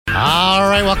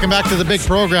right, welcome back to the big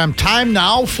program. Time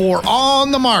now for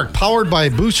On the Mark, powered by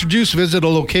Booster Juice. Visit a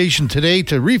location today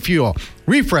to refuel,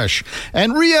 refresh,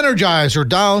 and re-energize, or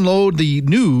download the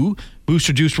new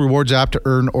Booster Juice Rewards app to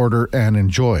earn, order, and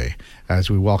enjoy. As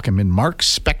we welcome in Mark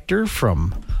Spector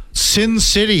from Sin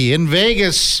City in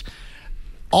Vegas.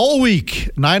 All week,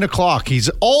 9 o'clock. He's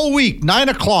all week, 9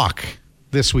 o'clock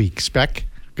this week, Spec.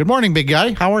 Good morning, big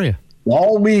guy. How are you?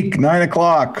 All week, 9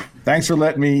 o'clock. Thanks for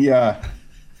letting me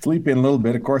sleep in a little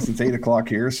bit. Of course, it's 8 o'clock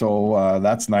here, so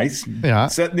that's nice. Yeah.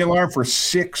 Setting the alarm for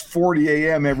 6:40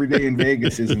 a.m. every day in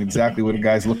Vegas isn't exactly what a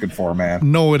guy's looking for,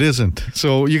 man. No, it isn't.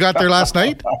 So you got there last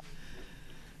night?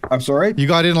 I'm sorry? You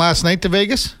got in last night to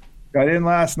Vegas? Got in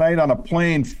last night on a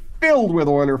plane filled with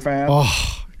Oiler fans.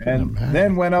 Oh, and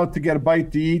then went out to get a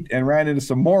bite to eat and ran into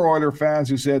some more Oiler fans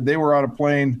who said they were on a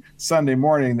plane Sunday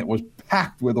morning that was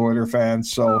packed with Oiler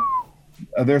fans. So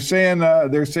they're saying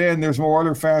there's more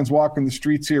Oiler fans walking the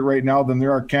streets here right now than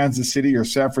there are Kansas City or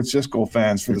San Francisco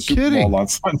fans for the Super Bowl on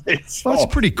Sunday. So that's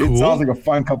pretty cool. It sounds like a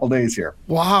fun couple days here.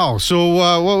 Wow. So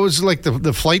what was like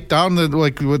the flight down,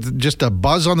 with just a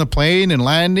buzz on the plane and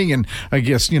landing, and I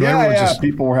guess everyone's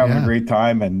people were having a great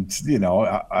time, and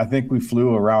I think we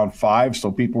flew around 5,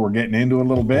 so people were getting into it a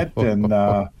little bit, and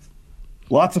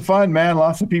lots of fun, man.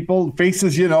 Lots of people,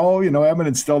 faces,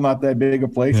 Edmonton's still not that big a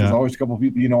place. There's always a couple of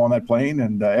people, on that plane,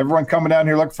 and everyone coming down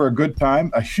here looking for a good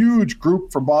time. A huge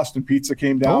group from Boston Pizza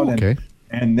came down,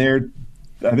 and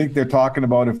I think they're talking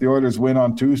about, if the Oilers win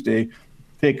on Tuesday,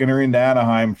 taking her into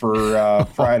Anaheim for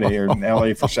Friday or in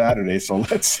LA for Saturday. So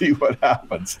let's see what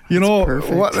happens.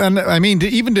 And I mean,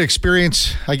 to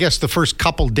experience, I guess, the first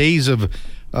couple days of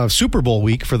Super Bowl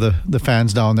week for the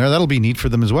fans down there, that'll be neat for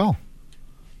them as well.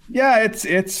 Yeah,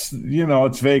 it's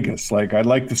Vegas. Like, I'd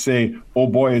like to say, oh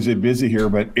boy, is it busy here,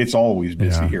 but it's always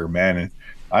busy here, man. And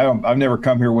I've never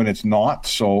come here when it's not.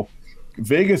 So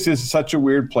Vegas is such a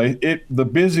weird place. The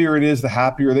busier it is, the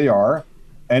happier they are,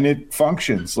 and it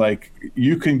functions. Like,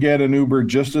 you can get an Uber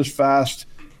just as fast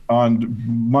on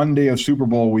Monday of Super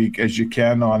Bowl week as you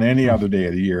can on any other day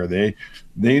of the year.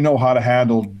 They know how to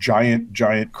handle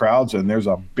giant crowds, and there's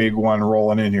a big one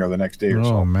rolling in here the next day or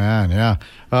so. Oh, man, yeah.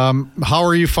 How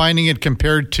are you finding it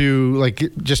compared to,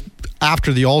 just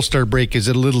after the All-Star break? Is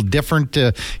it a little different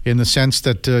in the sense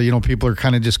that, people are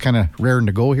kind of raring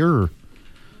to go here? Or?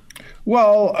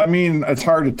 Well, I mean, it's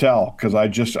hard to tell because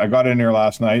I got in there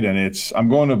last night, and I'm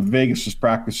going to Vegas'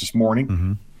 practice this morning.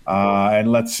 Mm-hmm.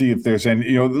 And let's see if there's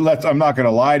any, I'm not going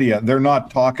to lie to you. They're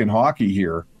not talking hockey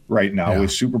here right now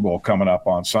with Super Bowl coming up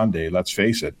on Sunday. Let's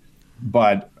face it.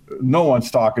 But no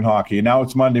one's talking hockey. Now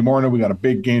it's Monday morning. We got a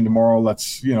big game tomorrow. Let's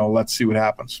see what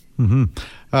happens.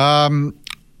 Mm-hmm.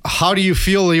 How do you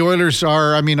feel the Oilers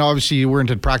are? I mean, obviously you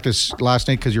weren't at practice last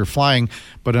night because you're flying,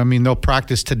 but I mean, they'll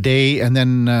practice today and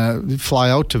then fly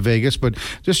out to Vegas. But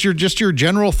just your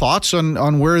general thoughts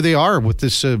on where they are with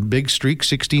this big streak,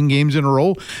 16 games in a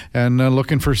row, and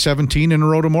looking for 17 in a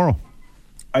row tomorrow.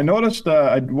 I noticed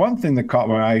one thing that caught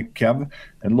my eye, Kev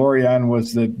and Lorianne,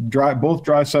 was that both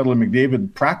Draisaitl and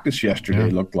McDavid practiced yesterday.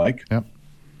 Looked like. Yep.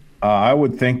 I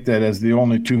would think that as the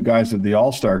only two guys at the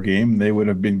All-Star game, they would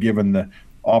have been given the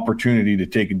opportunity to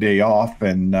take a day off.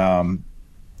 And I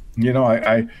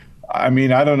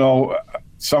mean, I don't know,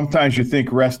 sometimes you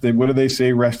think rest, what do they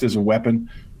say, rest is a weapon.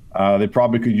 They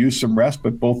probably could use some rest,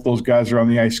 but both those guys are on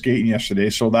the ice skating yesterday,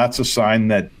 so that's a sign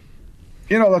that,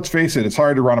 let's face it, it's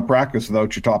hard to run a practice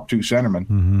without your top two centermen.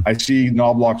 Mm-hmm. I see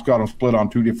Knobloch's got them split on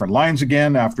two different lines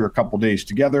again after a couple days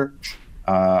together.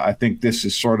 I think this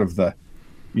is sort of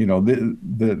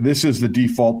this is the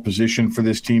default position for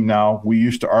this team now. We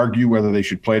used to argue whether they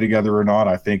should play together or not.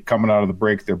 I think coming out of the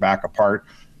break, they're back apart.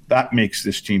 That makes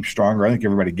this team stronger. I think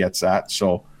everybody gets that.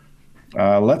 So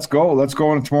let's go. Let's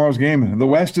go into tomorrow's game. The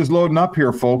West is loading up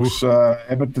here, folks.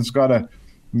 Edmonton's got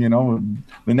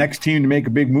the next team to make a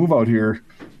big move out here.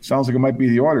 Sounds like it might be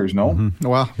the Oilers, no? Mm-hmm.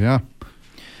 Well, yeah.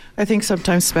 I think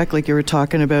sometimes, Spec, like you were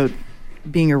talking about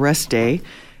being a rest day,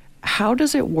 how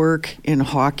does it work in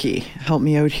hockey? Help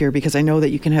me out here, because I know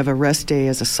that you can have a rest day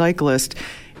as a cyclist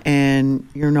and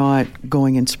you're not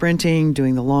going and sprinting,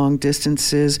 doing the long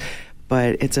distances,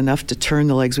 but it's enough to turn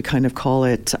the legs. We kind of call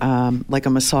it like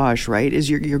a massage, right? Is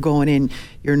you're going in,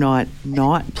 you're not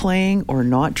playing or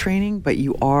not training, but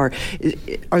you are.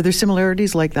 Are there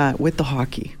similarities like that with the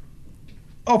hockey?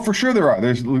 Oh, for sure there are.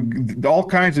 There's all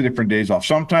kinds of different days off.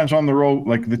 Sometimes on the road,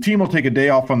 like the team will take a day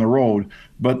off on the road,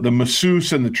 but the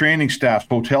masseuse and the training staff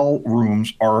hotel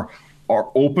rooms are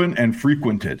open and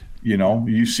frequented.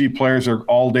 You see players are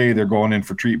all day, they're going in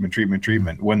for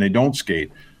treatment when they don't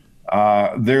skate.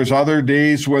 There's other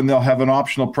days when they'll have an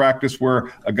optional practice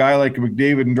where a guy like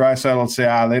McDavid and Draisaitl will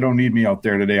say, they don't need me out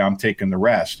there today. I'm taking the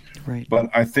rest. Right. But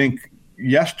I think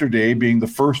yesterday being the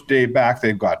first day back,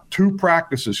 they've got 2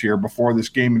 practices here before this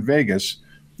game in Vegas,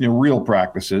 real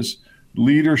practices.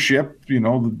 Leadership,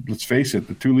 let's face it,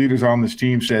 the 2 leaders on this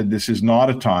team said this is not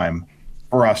a time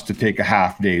for us to take a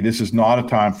half day. This is not a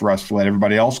time for us to let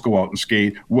everybody else go out and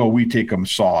skate while we take a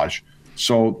massage.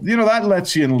 So, that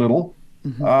lets you in a little.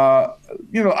 Mm-hmm.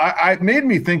 I made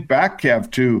me think back,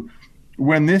 Kev, to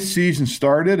when this season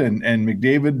started and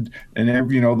McDavid and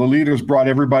the leaders brought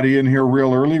everybody in here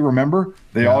real early. Remember,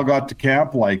 they all got to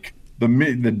camp like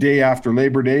the day after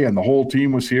Labor Day, and the whole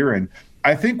team was here. And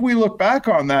I think we look back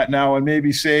on that now and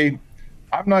maybe say,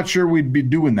 I'm not sure we'd be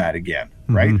doing that again,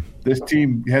 right? Mm-hmm. This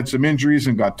team had some injuries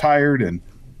and got tired, and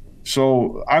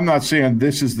so I'm not saying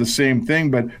this is the same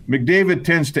thing, but McDavid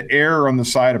tends to err on the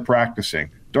side of practicing.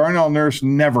 Darnell Nurse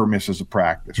never misses a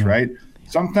practice, right?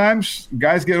 Sometimes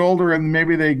guys get older and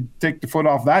maybe they take the foot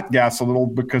off that gas a little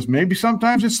because maybe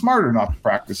sometimes it's smarter not to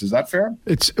practice. Is that fair?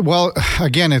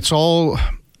 Again, it's all,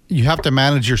 you have to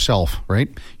manage yourself, right?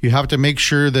 You have to make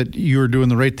sure that you're doing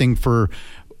the right thing for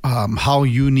how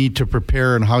you need to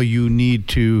prepare and how you need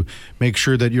to make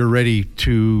sure that you're ready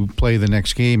to play the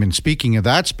next game. And speaking of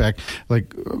that spec,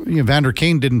 Vander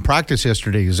Kane didn't practice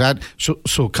yesterday. Is that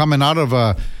so coming out of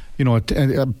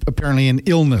apparently an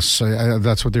illness?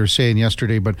 That's what they were saying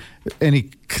yesterday. But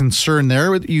any concern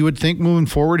there you would think moving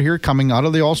forward here, coming out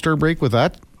of the All-Star break with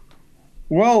that?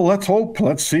 Well, let's hope.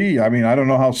 Let's see. I mean, I don't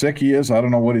know how sick he is. I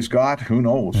don't know what he's got. Who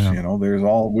knows? Yeah.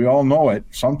 We all know it.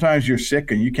 Sometimes you're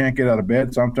sick and you can't get out of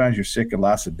bed. Sometimes you're sick and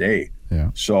lasts a day.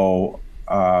 Yeah. So,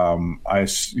 and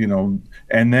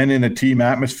then in a team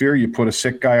atmosphere, you put a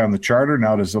sick guy on the charter.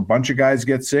 Now, does a bunch of guys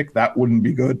get sick? That wouldn't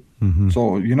be good. Mm-hmm.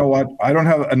 So, you know what? I don't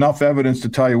have enough evidence to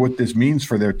tell you what this means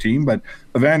for their team, but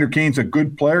Evander Kane's a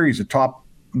good player. He's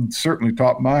certainly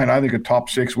top 9. I think a top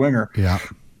 6 winger. Yeah.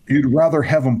 You'd rather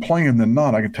have him playing than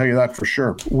not. I can tell you that for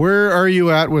sure. Where are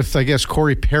you at with, I guess,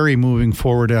 Corey Perry moving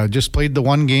forward? Just played the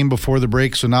one game before the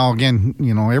break, so now again,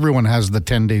 everyone has the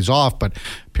 10 days off, but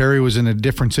Perry was in a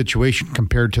different situation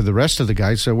compared to the rest of the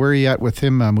guys. So where are you at with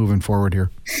him moving forward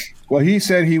here? Well, he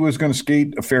said he was going to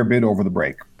skate a fair bit over the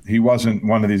break. He wasn't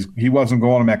he wasn't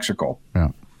going to Mexico. Yeah.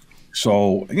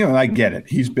 So, I get it.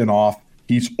 He's been off.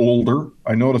 He's older.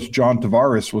 I noticed John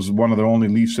Tavares was one of the only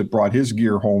Leafs that brought his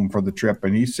gear home for the trip,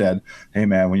 and he said, hey,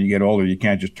 man, when you get older, you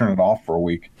can't just turn it off for a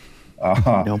week.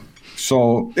 Nope.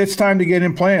 So it's time to get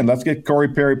him playing. Let's get Corey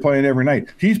Perry playing every night.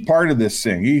 He's part of this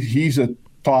thing. He's a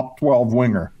top 12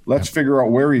 winger. Let's figure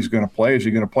out where he's going to play. Is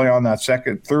he going to play on that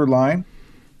third line,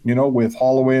 with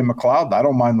Holloway and McLeod? I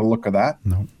don't mind the look of that.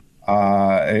 No.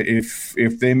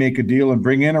 If they make a deal and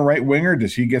bring in a right winger,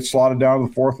 does he get slotted down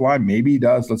to the 4th line? Maybe he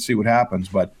does. Let's see what happens.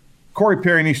 But Corey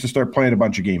Perry needs to start playing a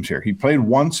bunch of games here. He played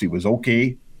once. He was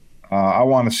okay. I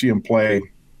want to see him play.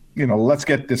 Let's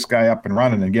get this guy up and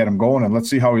running and get him going, and let's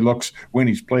see how he looks when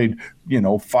he's played,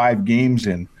 5 games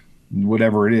in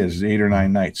whatever it is, 8 or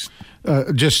 9 nights.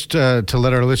 Just to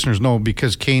let our listeners know,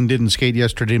 because Kane didn't skate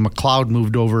yesterday, McLeod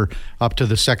moved over up to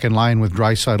the second line with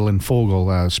Draisaitl and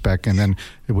Foegele spec, and then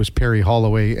it was Perry,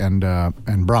 Holloway, and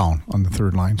Brown on the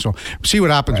third line. So see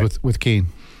what happens with Kane.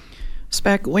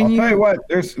 Spec, I'll tell you what,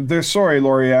 there's sorry,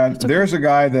 Lorianne, okay. There's a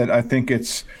guy that I think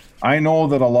I know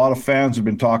that a lot of fans have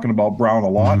been talking about Brown a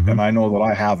lot, mm-hmm. and I know that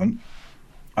I haven't.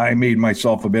 I made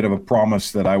myself a bit of a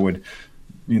promise that I would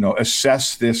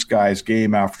assess this guy's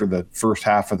game after the first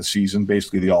half of the season,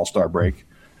 basically the All-Star break.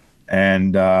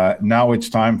 And now it's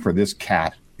time for this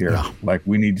cat here. Yeah. Like,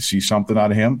 we need to see something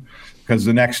out of him, because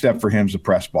the next step for him is the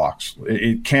press box.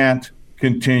 It can't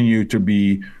continue to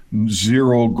be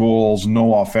 0 goals,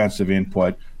 no offensive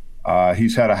input.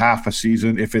 He's had a half a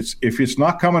season. If it's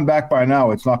not coming back by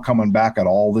now, it's not coming back at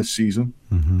all this season.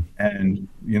 Mm-hmm. And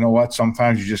you know what?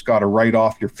 Sometimes you just got to write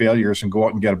off your failures and go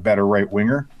out and get a better right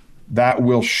winger. That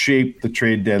will shape the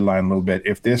trade deadline a little bit.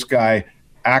 If this guy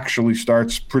actually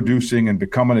starts producing and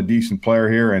becoming a decent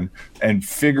player here and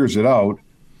figures it out,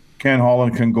 Ken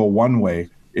Holland can go one way.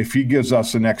 If he gives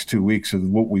us the next 2 weeks of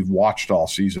what we've watched all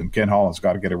season, Ken Holland's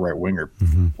got to get a right winger,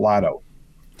 mm-hmm. flat out.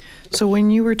 So when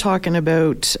you were talking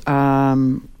about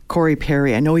Corey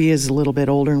Perry, I know he is a little bit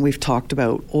older, and we've talked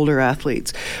about older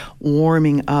athletes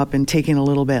warming up and taking a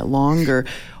little bit longer.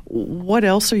 What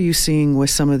else are you seeing with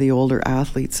some of the older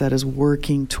athletes that is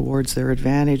working towards their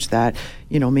advantage that,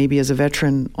 maybe as a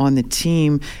veteran on the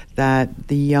team, that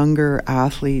the younger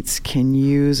athletes can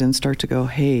use and start to go,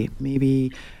 hey,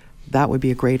 maybe that would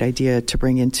be a great idea to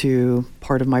bring into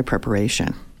part of my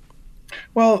preparation?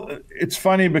 Well, it's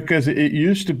funny because it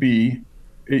used to be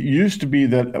it used to be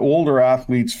that older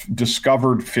athletes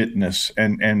discovered fitness,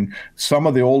 and some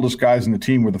of the oldest guys in the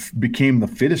team became the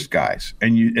fittest guys,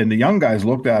 and the young guys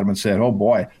looked at them and said, "Oh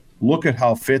boy, look at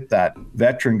how fit that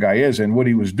veteran guy is." And what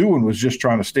he was doing was just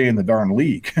trying to stay in the darn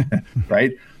league,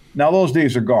 right? Now those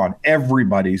days are gone.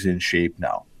 Everybody's in shape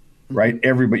now, right?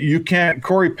 Everybody. You can't.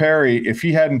 Corey Perry, if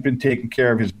he hadn't been taking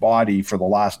care of his body for the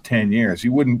last 10 years, he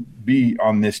wouldn't be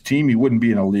on this team. He wouldn't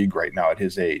be in a league right now at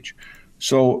his age.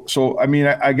 So I mean,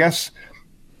 I guess,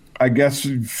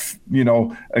 you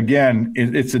know, again,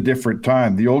 it's a different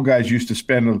time. The old guys used to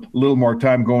spend a little more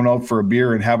time going out for a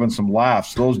beer and having some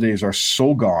laughs. Those days are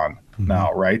so gone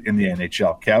now, right, in the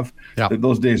NHL, Kev? Yeah.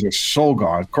 Those days are so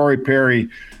gone. Corey Perry,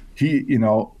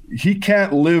 he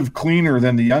can't live cleaner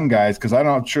than the young guys, because I'm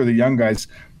not sure the young guys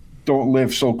don't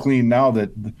live so clean now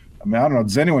that, I mean, I don't know.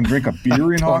 Does anyone drink a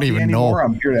beer in hockey anymore?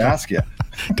 I'm here to ask you.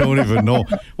 Don't even know.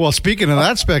 Well, speaking of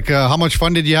that, Spec, how much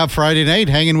fun did you have Friday night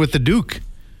hanging with the Duke?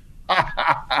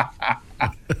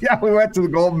 Yeah, we went to the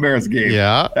Golden Bears game.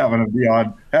 Yeah. Having a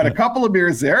beyond. Had a couple of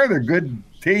beers there. They're good,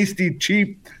 tasty,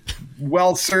 cheap,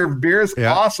 well-served beers.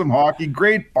 Yeah. Awesome hockey.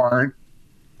 Great barn.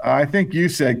 I think you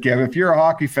said, Kev, if you're a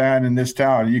hockey fan in this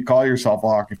town, you call yourself a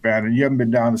hockey fan, and you haven't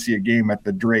been down to see a game at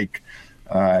the Drake,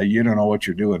 you don't know what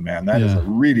you're doing, man. That is a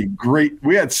really great.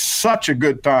 We had such a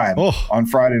good time on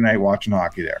Friday night watching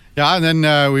hockey there. Yeah, and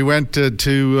then we went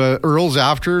to Earl's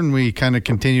after, and we kind of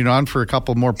continued on for a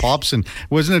couple more pops. And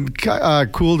wasn't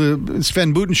it cool to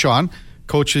Sven Butenshawn,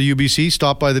 coach of UBC,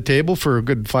 stop by the table for a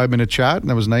good 5-minute chat, and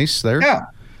that was nice there. Yeah.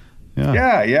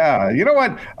 You know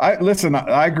what?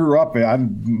 I grew up,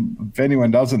 if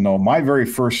anyone doesn't know, my very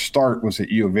first start was at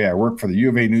U of A. I worked for the U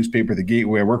of A newspaper, The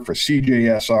Gateway. I worked for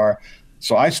CJSR.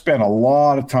 So I spent a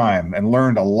lot of time and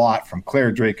learned a lot from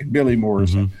Claire Drake and Billy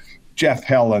Moores and Jeff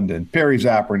Helland and Perry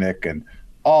Zapernick and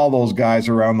all those guys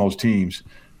around those teams.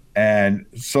 And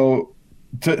so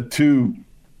to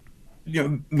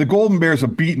the Golden Bears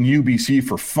have beaten UBC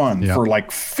for fun for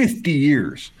like 50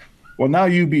 years. Well, now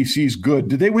UBC's good.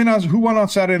 Did they win? Who won on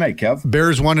Saturday night, Kev?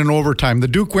 Bears won in overtime. The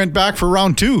Duke went back for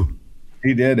round 2.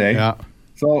 He did, eh? Yeah.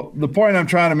 So the point I'm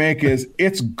trying to make is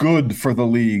it's good for the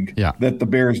league that the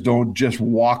Bears don't just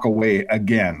walk away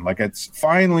again. Like, it's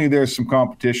finally there's some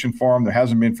competition for them. There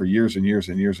hasn't been for years and years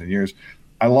and years and years.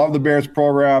 I love the Bears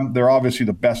program. They're obviously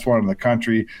the best one in the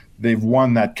country. They've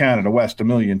won that Canada West a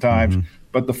million times.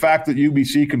 But the fact that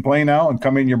UBC can play now and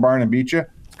come in your barn and beat you,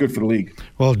 it's good for the league.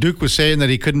 Well, Duke was saying that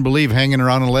he couldn't believe hanging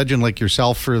around a legend like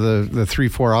yourself for the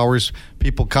 3-4 hours,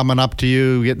 people coming up to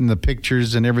you, getting the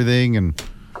pictures and everything, and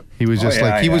he was just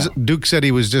Duke said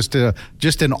he was just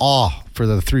in awe for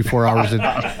the 3-4 hours.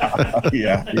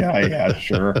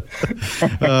 Sure.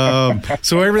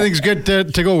 So everything's good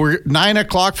to go. We're 9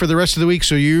 o'clock for the rest of the week.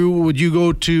 So would you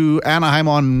go to Anaheim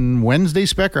on Wednesday,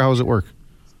 Spec, or how does it work?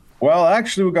 Well,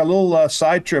 actually, we've got a little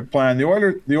side trip planned. The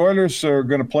Oilers are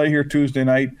going to play here Tuesday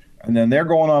night, and then they're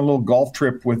going on a little golf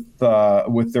trip with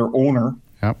their owner.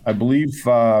 Yep. I believe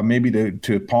maybe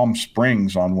to Palm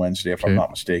Springs on Wednesday, if I'm not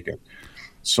mistaken.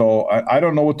 So I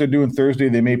don't know what they're doing Thursday.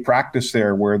 They may practice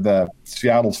there where the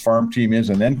Seattle's farm team is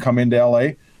and then come into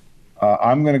L.A.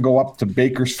 I'm going to go up to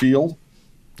Bakersfield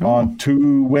on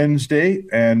Wednesday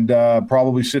and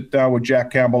probably sit down with Jack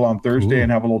Campbell on Thursday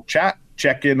and have a little chat,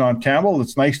 check in on Campbell.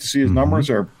 It's nice to see his numbers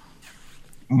are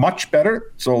much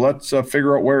better. So let's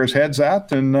figure out where his head's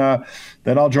at, and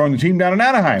then I'll join the team down in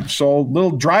Anaheim. So a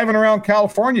little driving around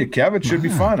California, Kev. It should be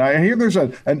fun. I hear there's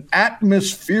an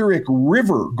atmospheric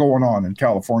river going on in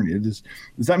California. Does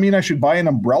that mean I should buy an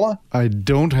umbrella? I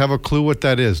don't have a clue what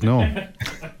that is, no.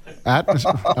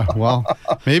 Well,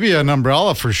 maybe an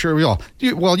umbrella for sure.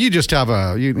 You just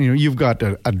have you've got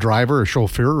a driver, a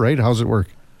chauffeur, right? How's it work?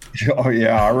 Oh,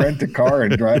 yeah. I rent a car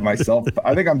and drive myself.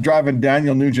 I think I'm driving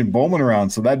Daniel Nugent-Bowman around,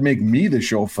 so that'd make me the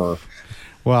chauffeur.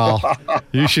 Well,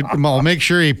 you should make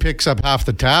sure he picks up half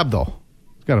the tab, though.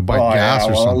 He's got to buy gas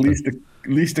or something. At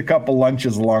least a couple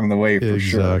lunches along the way, for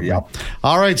sure. Yep.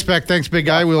 All right, Spec. Thanks, big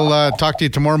guy. We'll talk to you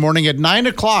tomorrow morning at 9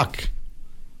 o'clock.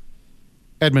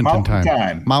 Edmonton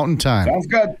time. Mountain time. Sounds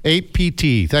good. 8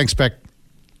 PT. Thanks, Spec.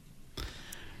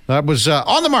 That was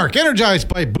On the Mark, energized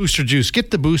by Booster Juice.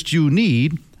 Get the boost you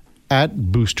need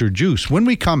at Booster Juice. When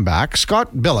we come back,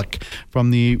 Scott Billick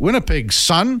from the Winnipeg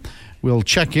Sun will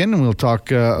check in and we'll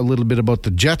talk a little bit about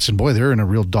the Jets. And boy, they're in a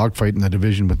real dogfight in the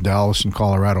division with Dallas and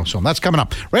Colorado. So that's coming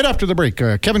up right after the break.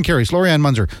 Kevin Karius, Lori-Ann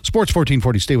Munzer, Sports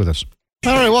 1440. Stay with us.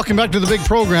 All right, welcome back to the big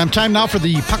program. Time now for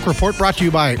the Puck Report, brought to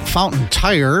you by Fountain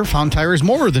Tire. Fountain Tire is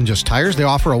more than just tires. They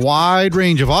offer a wide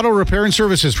range of auto repair and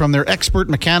services from their expert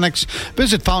mechanics.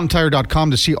 Visit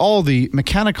fountaintire.com to see all the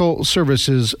mechanical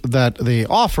services that they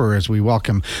offer, as we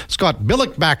welcome Scott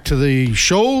Billeck back to the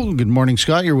show. Good morning,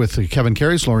 Scott. You're with Kevin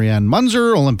Karius, Lorianne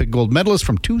Munzer, Olympic gold medalist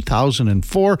from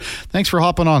 2004. Thanks for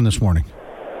hopping on this morning.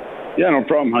 Yeah, no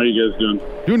problem. How are you guys doing?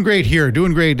 Doing great here,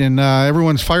 doing great. And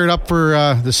everyone's fired up for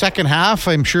the second half.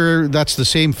 I'm sure that's the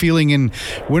same feeling in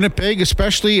Winnipeg,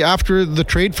 especially after the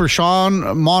trade for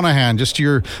Sean Monahan. Just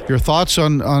your thoughts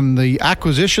on the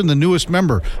acquisition, the newest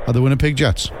member of the Winnipeg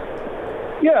Jets.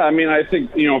 Yeah, I mean, I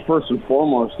think, first and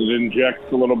foremost, it injects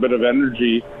a little bit of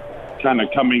energy kind of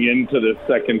coming into the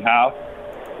second half.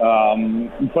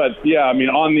 But, yeah, I mean,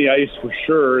 on the ice for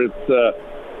sure, it's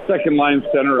second line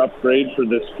center upgrade for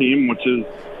this team, which is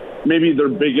maybe their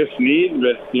biggest need.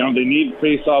 But they need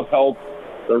face-off help.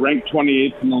 They're ranked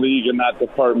 28th in the league in that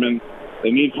department. They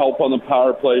need help on the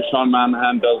power play. Sean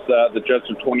Monahan does that. The Jets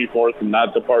are 24th in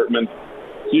that department.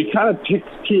 So you kind of tick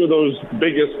two of those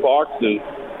biggest boxes,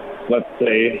 let's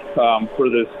say, for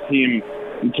this team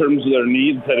in terms of their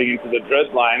needs heading into the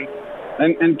deadline.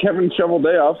 And Kevin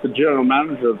Cheveldayoff, the general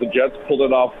manager of the Jets, pulled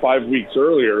it off 5 weeks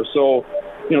earlier. So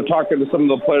talking to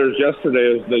some of the players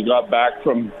yesterday as they got back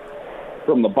from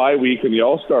the bye week and the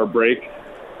All-Star break,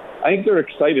 I think they're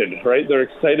excited, right? They're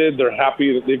excited. They're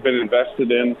happy that they've been invested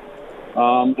in.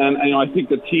 And I think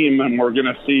the team, and we're going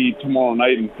to see tomorrow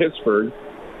night in Pittsburgh,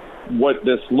 what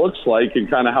this looks like and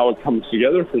kind of how it comes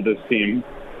together for this team.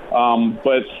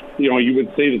 But, you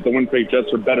would say that the Winnipeg Jets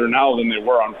are better now than they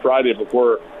were on Friday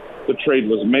before the trade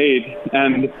was made.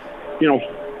 And,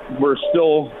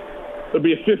 there'll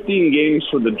be 15 games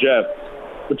for the Jets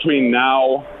between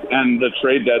now and the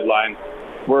trade deadline,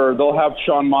 where they'll have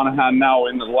Sean Monahan now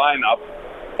in the lineup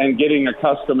and getting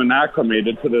accustomed and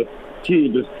acclimated to this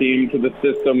team, to the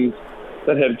systems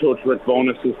that head coach Rick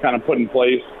Bowness has kind of put in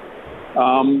place.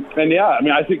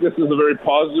 I think this is a very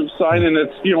positive sign, and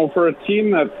it's, for a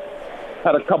team that's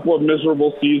had a couple of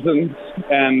miserable seasons,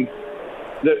 and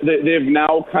they've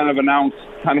now kind of announced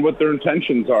kind of what their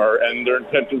intentions are, and their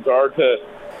intentions are to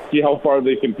see how far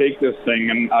they can take this thing.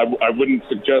 And I wouldn't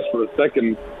suggest for a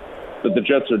second that the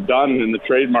Jets are done in the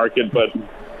trade market, but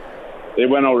they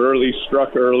went out early,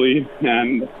 struck early,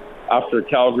 and after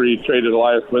Calgary traded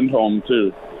Elias Lindholm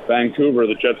to Vancouver,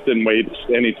 the Jets didn't waste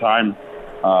any time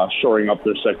shoring up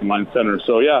their second-line center.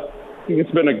 So, yeah, I think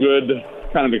it's been a good,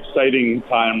 kind of exciting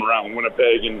time around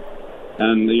Winnipeg, and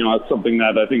it's something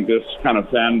that I think this kind of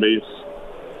fan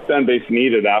base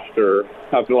needed after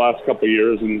the last couple of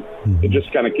years, and it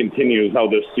just kind of continues how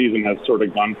this season has sort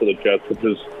of gone for the Jets, which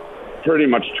has pretty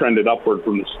much trended upward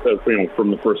from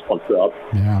the first puck drop.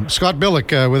 Yeah, Scott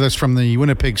Billeck with us from the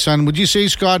Winnipeg Sun. Would you say,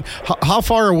 Scott, how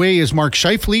far away is Mark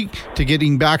Scheifele to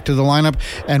getting back to the lineup?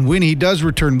 And when he does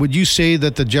return, would you say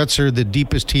that the Jets are the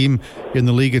deepest team in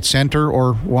the league at center,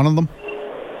 or one of them?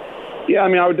 Yeah, I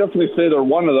mean, I would definitely say they're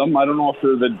one of them. I don't know if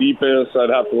they're the deepest. I'd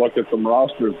have to look at some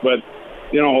rosters, but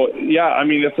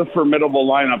it's a formidable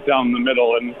lineup down the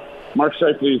middle, and Mark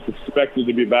Scheifele is expected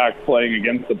to be back playing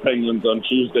against the Penguins on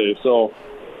Tuesday. So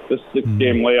this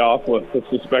 6-game layoff with a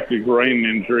suspected groin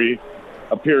injury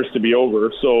appears to be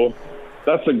over. So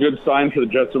that's a good sign for the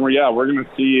Jets. And we're going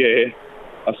to see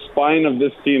a spine of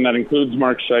this team that includes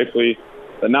Mark Scheifele,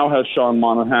 that now has Sean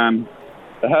Monahan,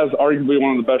 that has arguably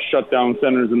one of the best shutdown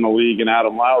centers in the league in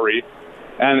Adam Lowry.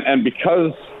 And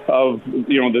because of,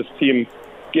 this team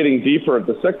getting deeper at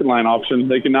the second line option,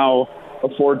 they can now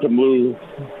afford to move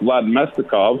Vlad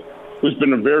Mestikov, who's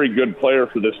been a very good player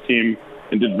for this team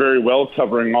and did very well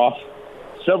covering off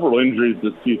several injuries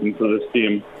this season for this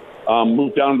team.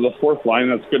 Moved down to the fourth line.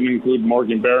 That's going to include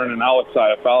Morgan Barron and Alex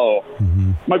Iafallo.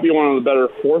 Might be one of the better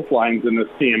fourth lines in this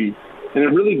team. And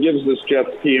it really gives this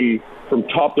Jets team from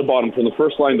top to bottom, from the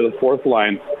first line to the fourth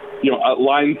line,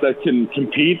 lines that can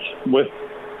compete with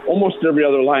almost every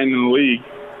other line in the league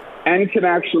and can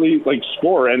actually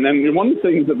score. And then one of the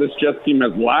things that this Jets team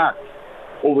has lacked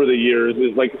over the years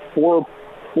is four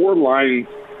lines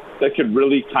that could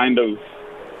really kind of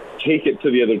take it to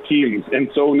the other teams.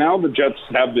 And so now the Jets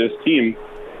have this team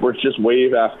where it's just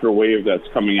wave after wave that's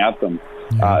coming at them,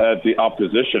 at the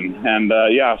opposition. And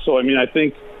I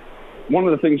think one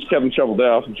of the things Kevin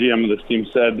Cheveldayoff, the GM of this team,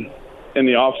 said in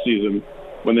the offseason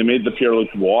when they made the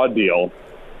Pierre-Luc Dubois deal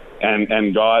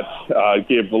and got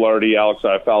Gabe Vilardi, Alex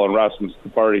Iafallo, and Rasmus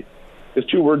Tapardi, his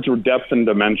two words were depth and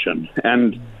dimension.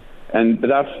 And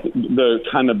that's the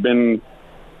kind of been,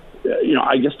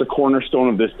 I guess the cornerstone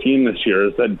of this team this year,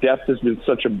 is that depth has been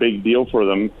such a big deal for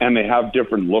them, and they have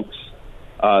different looks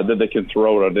that they can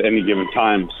throw out at any given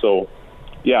time. So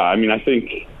yeah, I mean, I think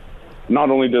not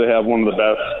only do they have one of the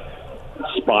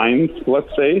best spines, let's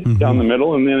say, down the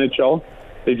middle in the NHL,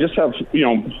 they just have,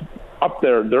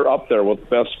 they're up there with the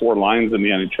best 4 lines in the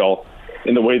NHL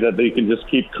in the way that they can just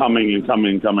keep coming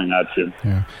at you.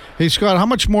 Yeah. Hey, Scott, how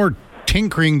much more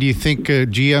tinkering do you think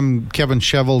GM Kevin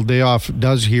Cheveldayoff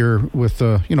does here with,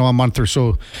 a month or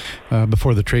so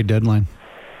before the trade deadline?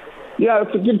 Yeah,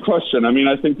 it's a good question. I mean,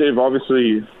 I think they've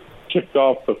obviously kicked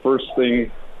off the first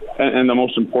thing and the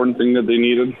most important thing that they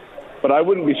needed. But I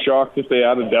wouldn't be shocked if they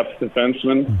add a depth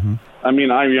defenseman. I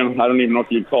mean, I don't even know if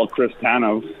you'd call Chris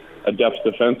Tanev a depth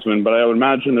defenseman, but I would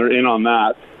imagine they're in on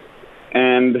that.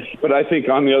 But I think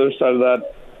on the other side of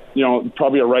that,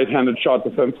 probably a right-handed shot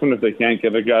defenseman if they can't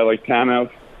get a guy like Tanev,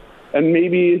 and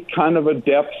maybe kind of a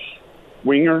depth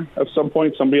winger at some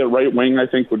point. Somebody at right wing, I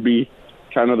think, would be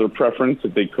kind of their preference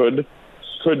if they could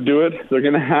do it. They're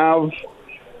going to have,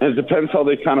 and it depends how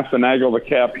they kind of finagle the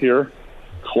cap here,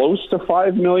 close to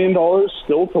 $5 million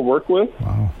still to work with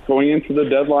going into the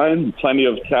deadline. Plenty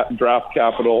of draft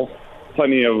capital,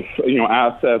 plenty of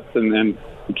assets, and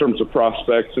in terms of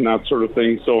prospects and that sort of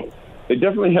thing. So they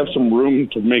definitely have some room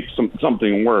to make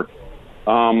something work.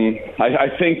 I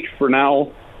think for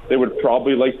now they would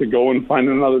probably like to go and find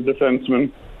another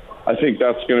defenseman. I think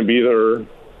that's going to be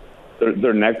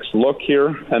their next look here,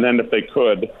 and then if they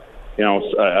could,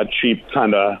 a cheap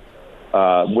kind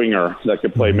of winger that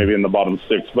could play maybe in the bottom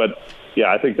 6. But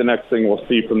yeah, I think the next thing we'll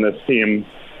see from this team,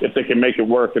 if they can make it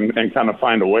work and kind of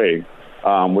find a way,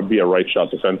 would be a right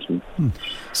shot defenseman.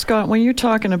 Scott, when you're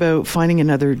talking about finding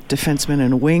another defenseman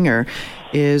and a winger,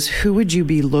 who would you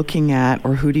be looking at,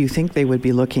 or who do you think they would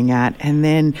be looking at? And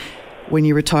then when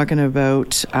you were talking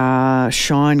about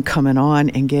Sean coming on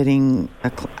and getting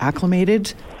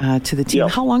acclimated to the team,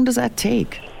 how long does that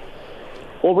take?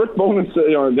 Well, Rick Bowness,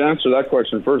 to answer that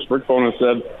question first, Rick Bowness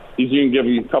said he's going to give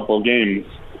them a couple of games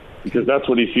because that's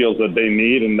what he feels that they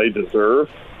need and they deserve.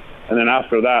 And then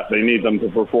after that, they need them to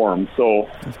perform. So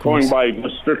going by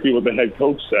strictly what the head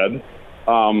coach said,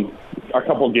 a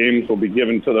couple of games will be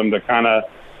given to them to kind of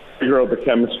figure out the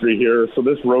chemistry here. So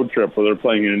this road trip where they're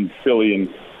playing in Philly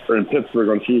or in Pittsburgh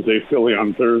on Tuesday, Philly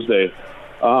on Thursday,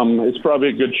 it's probably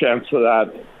a good chance for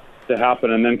that to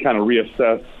happen and then kind of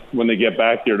reassess when they get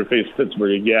back here to face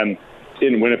Pittsburgh again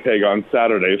in Winnipeg on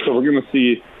Saturday. So we're going to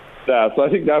see that. So I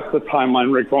think that's the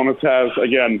timeline Rick Bowness has.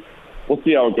 Again, we'll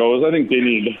see how it goes. I think they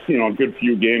need, a good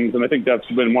few games, and I think that's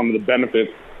been one of the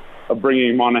benefits of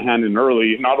bringing Monahan in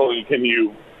early. Not only can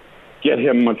you get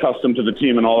him accustomed to the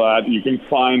team and all that, you can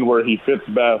find where he fits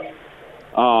best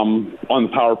on the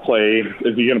power play.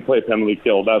 Is he going to play penalty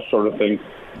kill, that sort of thing.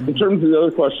 In terms of the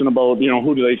other question about,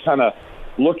 who do they kind of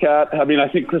look at, I mean, I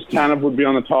think Chris Tanev would be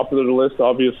on the top of the list,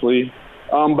 obviously.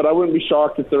 But I wouldn't be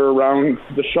shocked if they're around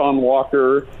the Sean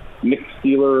Walker, Nick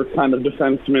Steeler kind of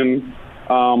defenseman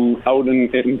out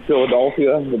in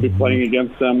Philadelphia. They'll be playing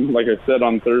against them, like I said,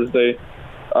 on Thursday.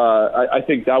 I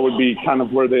think that would be kind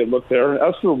of where they look there.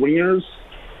 As for wingers,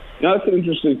 that's an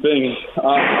interesting thing.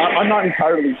 I'm not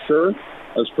entirely sure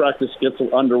as practice gets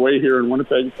underway here in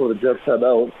Winnipeg before the Jets head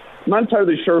out. I'm not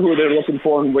entirely sure who they're looking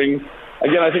for in wing.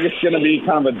 Again, I think it's going to be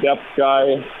kind of a depth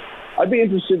guy. I'd be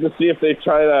interested to see if they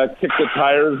try to kick the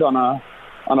tires on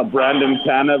a Brandon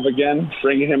Tanev again,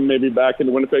 bring him maybe back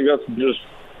into Winnipeg. That's just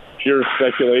pure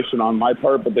speculation on my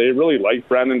part, but they really like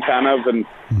Brandon Tanev, and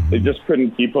they just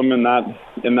couldn't keep him in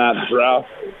that draft.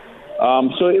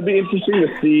 So it'd be interesting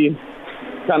to see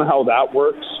kind of how that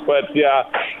works. But yeah,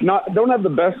 don't have the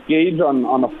best gauge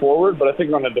on a forward, but I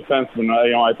think on a defenseman,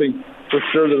 I think for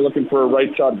sure they're looking for a right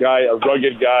shot guy, a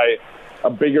rugged guy, a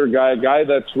bigger guy, a guy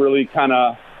that's really kind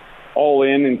of all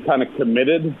in and kind of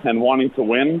committed and wanting to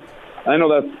win. I know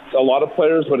that's a lot of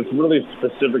players, but it's really a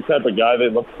specific type of guy they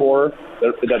look for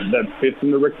that fits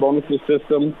in the Rick Bowness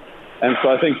system. And so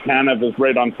I think Tanev is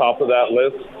right on top of that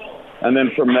list. And then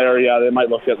from there, they might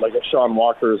look at like a Sean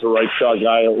Walker as a right shot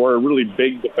guy or a really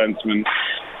big defenseman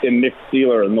in Nick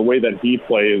Steeler and the way that he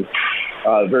plays,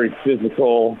 very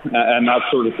physical and that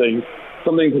sort of thing.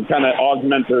 Something to kind of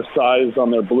augment their size on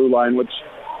their blue line, which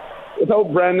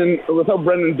without Brendan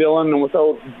Dillon and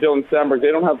without Dylan Sandberg,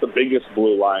 they don't have the biggest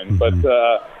blue line. But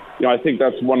I think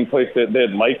that's one place that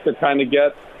they'd like to kind of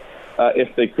get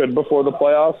if they could before the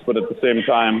playoffs. But at the same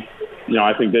time,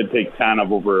 I think they'd take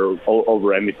Tanev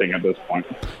over anything at this point.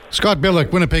 Scott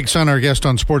Billeck, Winnipeg Sun, our guest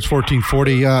on Sports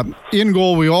 1440. In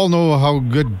goal, we all know how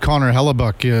good Connor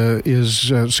Hellebuck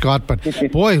is, Scott. But,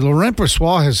 boy, Laurent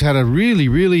Brossoit has had a really,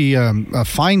 really a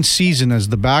fine season as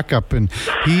the backup. And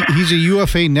he's a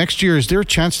UFA next year. Is there a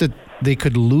chance that they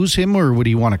could lose him, or would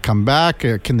he want to come back?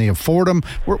 Can they afford him?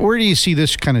 Where do you see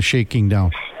this kind of shaking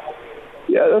down?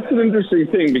 Yeah, that's an interesting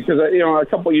thing because, a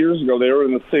couple of years ago, they were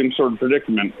in the same sort of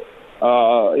predicament.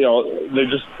 Laurent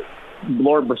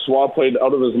Brossoit played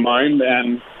out of his mind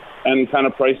and kind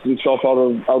of priced himself out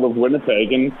of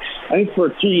Winnipeg. And I think for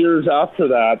 2 years after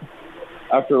that,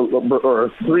 or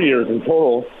 3 years in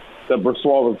total, that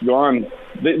Brossoit was gone,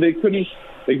 they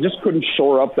just couldn't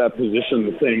shore up that position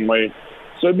the same way.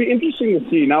 So it'd be interesting to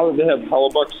see now that they have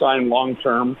Hellebuck signed long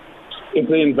term, if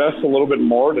they invest a little bit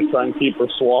more to try and keep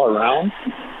Brossoit around.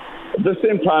 At the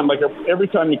same time, like every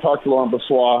time you talk to Laurent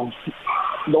Brossoit,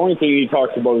 the only thing he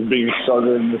talks about is being a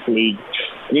starter in this league.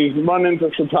 And he's run into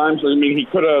some times. I mean, he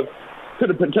could have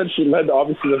potentially led,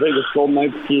 obviously, the Vegas Golden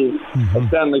Knights to a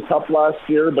Stanley Cup last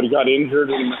year, but he got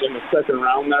injured in the second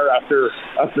round there after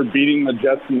beating the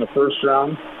Jets in the first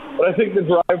round. But I think the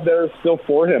drive there is still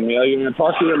for him.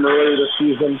 Talking to him earlier this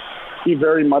season, he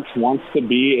very much wants to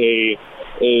be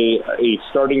a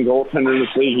starting goaltender in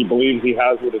this league. He believes he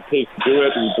has what it takes to do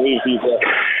it. He believes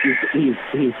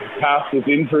he's past his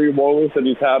injury woes that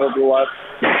he's had over the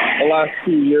last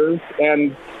few years.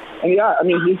 And yeah, I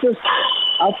mean, he's just,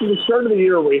 after the start of the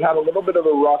year where he had a little bit of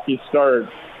a rocky start,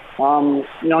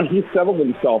 he settled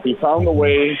himself. He found a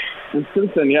way, and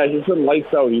since then, he's been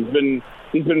lights out. He's been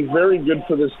very good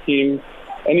for this team,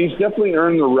 and he's definitely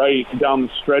earned the right down the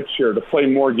stretch here to play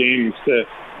more games, to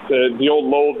the old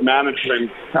load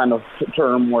management kind of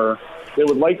term where they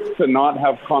would like to not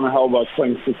have Connor Hellebuck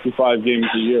playing 65 games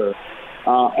a year.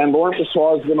 And Laurent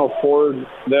Brossoit is going to afford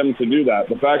them to do that.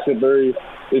 The fact that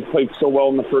they played so well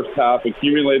in the first half,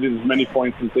 accumulated as many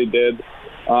points as they did,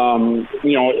 and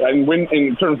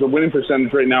in terms of winning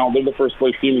percentage right now, they're the first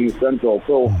place team in the Central.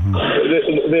 So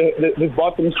they've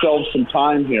bought themselves some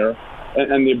time here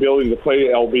and the ability to play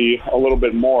LB a little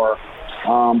bit more.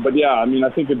 But yeah, I mean,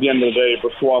 I think at the end of the day,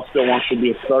 Brossoit still wants to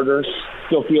be a starter.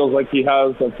 Still feels like he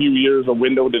has a few years, a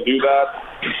window to do that.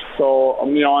 So,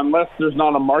 unless there's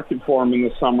not a market for him in the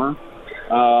summer,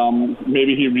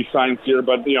 maybe he resigns here.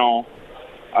 But,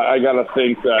 I got to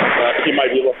think that he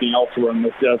might be looking elsewhere in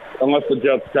the Jets, unless the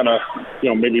Jets kind of,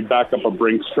 maybe back up a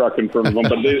Brinks truck in front of them.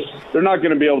 But they're not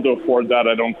going to be able to afford that,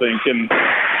 I don't think. And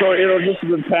so, just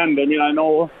to depend. I mean, I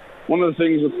know one of the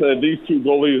things with these two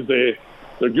goalies,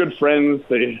 they're good friends.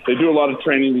 They do a lot of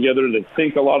training together. They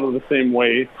think a lot of the same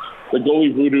way. The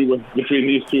goalie voodoo between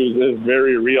these two is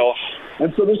very real.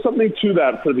 And so there's something to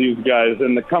that for these guys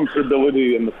and the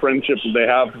comfortability and the friendship that they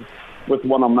have with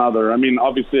one another. I mean,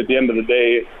 obviously, at the end of the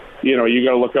day, you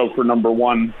got to look out for number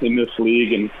one in this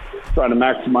league and try to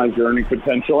maximize your earning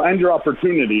potential and your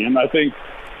opportunity. And I think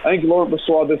Laurent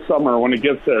Brossoit this summer, when it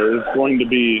gets there,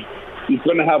 he's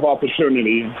going to have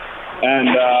opportunity. And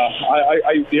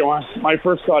my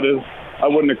first thought is I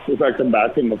wouldn't expect him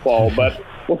back in the fall, but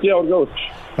we'll see how it goes.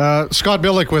 Scott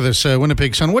Billick with us,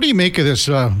 Winnipeg Sun. What do you make of this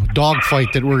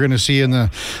dogfight that we're going to see in the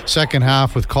second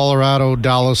half with Colorado,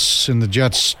 Dallas, and the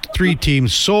Jets? Three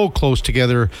teams so close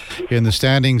together in the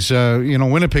standings.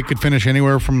 Winnipeg could finish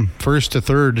anywhere from first to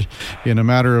third in a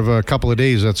matter of a couple of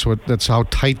days. That's how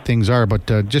tight things are.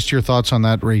 But just your thoughts on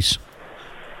that race.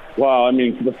 Well, I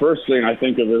mean, the first thing I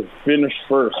think of is finish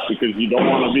first, because you don't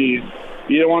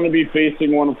want to be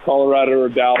facing one of Colorado or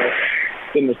Dallas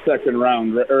in the second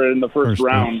round or in the first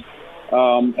round.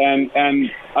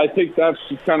 And I think that's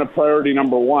kind of priority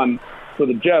number one for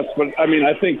the Jets. But I mean,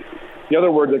 I think the other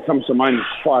word that comes to mind is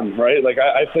fun, right? Like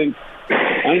I think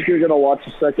you're going to watch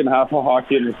the second half of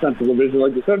hockey in the Central Division.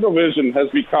 Like the Central Division has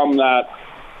become that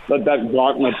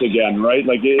gauntlet again, right?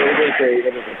 Like it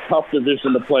is a tough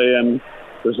division to play in.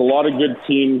 There's a lot of good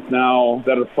teams now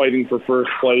that are fighting for first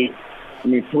place. I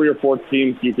mean, 3 or 4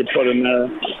 teams you could put in there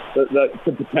that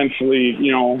could potentially,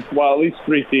 at least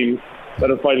 3 teams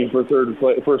that are fighting for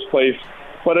first place.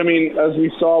 But I mean, as we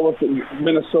saw with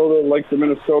Minnesota,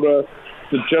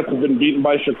 the Jets have been beaten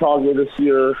by Chicago this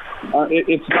year.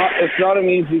 It's not an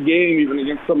easy game even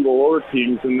against some of the lower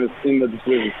teams in the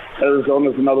division.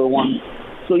 Arizona's another one.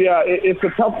 So yeah, it's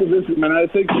a tough division, and I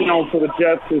think for the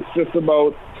Jets, it's just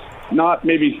about not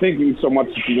maybe thinking so much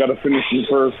that you got to finish in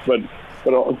first, but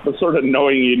sort of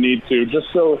knowing you need to, just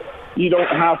so you don't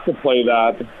have to play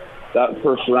that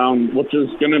first round, which is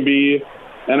going to be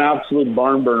an absolute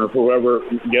barn burner for whoever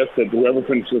gets it, whoever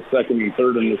finishes second and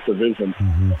third in this division.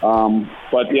 Mm-hmm.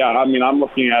 But yeah, I mean, I'm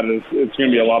looking at it. It's going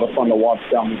to be a lot of fun to watch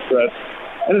down the stretch,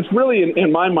 and it's really,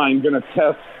 in my mind, going to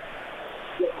test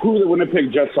who the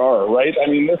Winnipeg Jets are. Right? I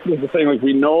mean, this is the thing. Like,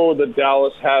 we know that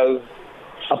Dallas has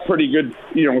a pretty good,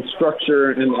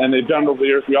 structure, and they've done it over the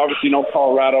years. We obviously know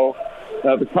Colorado,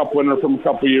 the Cup winner from a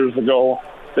couple years ago.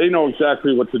 They know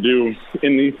exactly what to do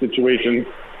in these situations.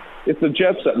 It's the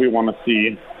Jets that we want to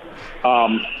see.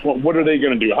 What are they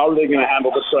going to do? How are they going to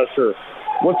handle the pressure?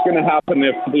 what's going to happen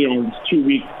if, it's 2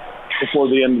 weeks before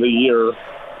the end of the year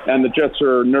and the Jets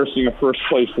are nursing a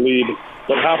first-place lead,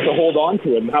 but have to hold on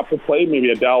to it and have to play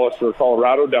maybe a Dallas or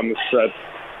Colorado down the stretch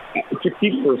to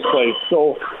keep first place.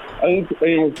 So I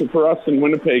think, for us in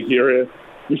Winnipeg here,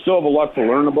 we still have a lot to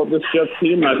learn about this Jets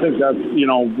team. And I think that,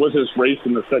 with this race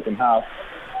in the second half,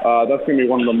 that's going to be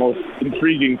one of the most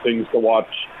intriguing things to watch,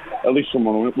 at least from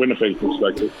a Winnipeg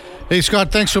perspective. Hey,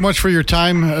 Scott, thanks so much for your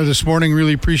time this morning.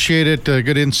 Really appreciate it.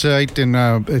 Good insight, and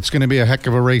it's going to be a heck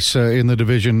of a race in the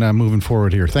division moving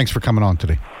forward here. Thanks for coming on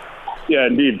today. Yeah,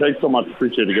 indeed. Thanks so much.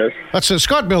 Appreciate it, guys. That's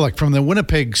Scott Billick from the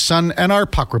Winnipeg Sun and our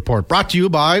Puck Report, brought to you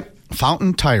by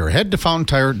Fountain Tire. Head to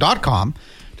fountaintire.com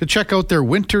to check out their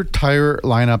winter tire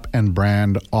lineup and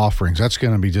brand offerings. That's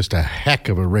going to be just a heck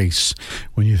of a race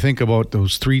when you think about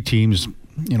those three teams,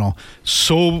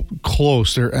 so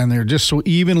close there, and they're just so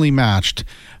evenly matched.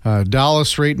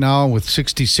 Dallas right now with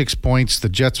 66 points, the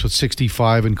Jets with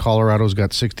 65, and Colorado's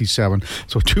got 67.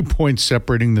 So 2 points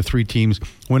separating the three teams.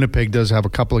 Winnipeg does have a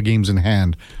couple of games in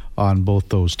hand on both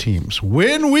those teams.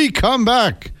 When we come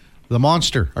back, the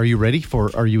Monster. Are you ready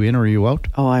are you in or are you out?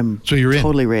 Oh, I'm so you're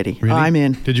totally in. ready. Really? I'm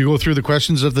in. Did you go through the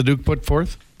questions that the Duke put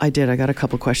forth? I did. I got a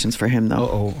couple questions for him,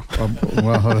 though.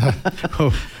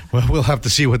 Well, we'll have to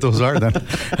see what those are then.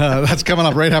 That's coming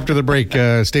up right after the break.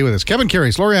 Stay with us. Kevin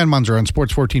Karius, Lori-Ann Munzer on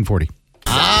Sports 1440.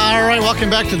 All right, welcome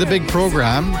back to the big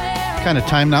program. Kind of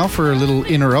time now for a little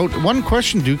in or out. One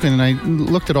question, Duke, and I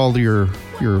looked at all your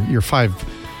 5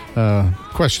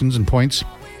 questions and points.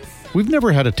 We've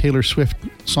never had a Taylor Swift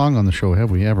song on the show,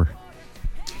 have we, ever?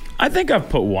 I think I've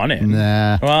put one in.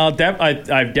 Nah. Well,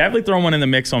 I've definitely thrown one in the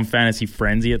mix on Fantasy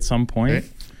Frenzy at some point. Okay.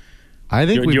 I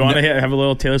think do you want to have a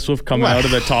little Taylor Swift coming out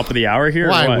of the top of the hour here?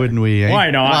 Why wouldn't we? Why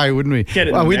not? Why wouldn't we?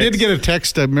 We did get a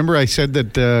text. Remember I said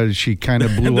that she kind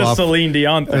of blew the off. The Celine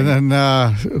Dion thing. And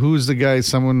then who's the guy?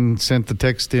 Someone sent the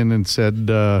text in and said...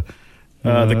 the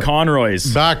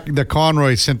Conroys. The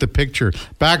Conroys sent a picture.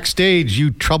 Backstage, you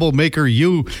troublemaker,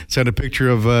 you sent a picture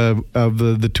of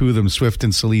the two of them, Swift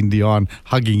and Celine Dion,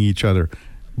 hugging each other.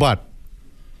 But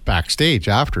backstage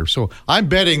after. So I'm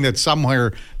betting that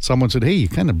somewhere someone said, hey, you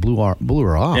kind of blew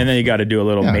her off. And then you got to do a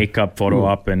little makeup photo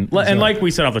up. And like we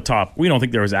said off the top, we don't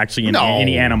think there was actually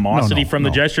any animosity from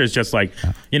the gesture. It's just like,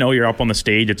 you're up on the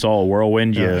stage. It's all a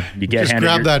whirlwind. You get just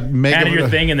handed your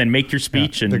thing and then make your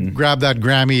speech. And grab that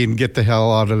Grammy and get the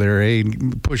hell out of there. Eh?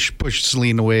 And push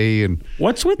Celine away. And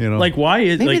what's with, why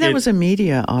is... Maybe that was a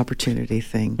media opportunity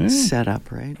thing set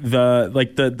up, right?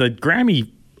 The Grammy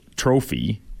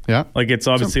trophy... Yeah. Like it's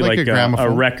obviously like a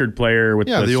record player with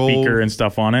the speaker and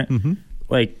stuff on it. Mm-hmm.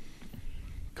 Like,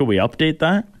 could we update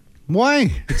that?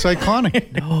 Why? It's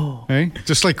iconic. No. Hey?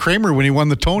 Just like Kramer when he won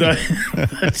the Tony.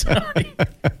 That's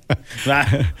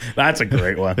a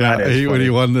great one. Yeah, that is when he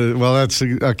won that's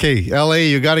okay. L.A.,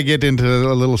 you got to get into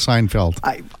a little Seinfeld.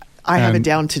 I have it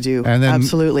down to do. And then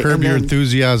absolutely. Curb Your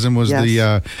Enthusiasm was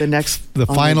the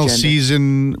final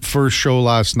season first show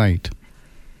last night.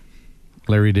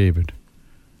 Larry David.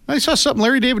 I saw something.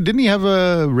 Larry David, didn't he have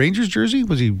a Rangers jersey?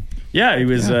 Was he? Yeah, he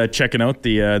was checking out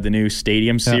the new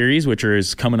Stadium series, which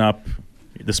is coming up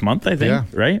this month, I think,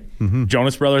 right? Mm-hmm.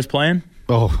 Jonas Brothers playing.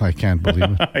 Oh, I can't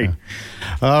believe it. Yeah.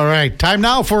 All right, time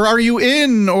now for Are You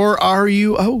In or Are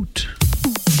You Out?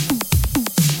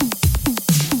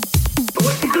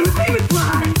 What's it gonna be with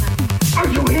live? Are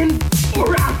you in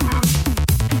or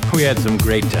out? We had some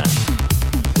great times.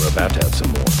 We're about to have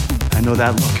some more. I know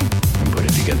that look. I'm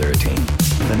putting together a team.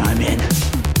 Then I'm in.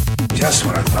 Just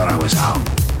when I thought I was out,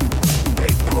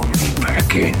 they pulled me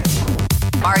back in.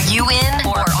 Are you in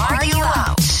or are you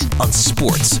out? On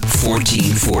Sports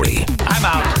 1440. I'm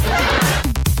out.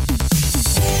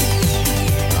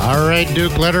 All right,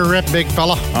 Duke, let her rip, big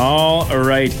fella. All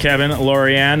right, Kevin,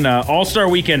 Lori-Ann. All-Star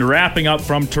Weekend wrapping up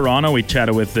from Toronto. We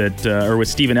chatted with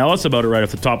Stephen Ellis about it right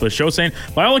off the top of the show, saying,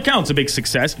 by all accounts, a big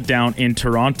success down in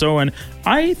Toronto. And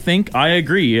I think I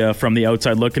agree from the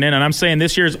outside looking in. And I'm saying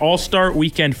this year's All-Star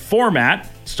Weekend format,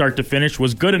 start to finish,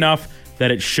 was good enough that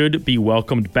it should be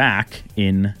welcomed back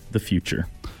in the future.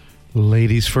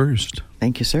 Ladies first.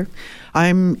 Thank you, sir.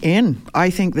 I'm in. I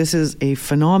think this is a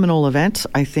phenomenal event.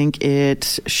 I think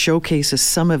it showcases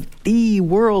some of the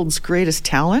world's greatest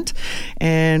talent,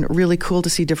 and really cool to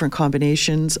see different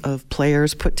combinations of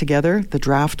players put together. The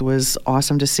draft was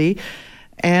awesome to see.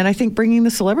 And I think bringing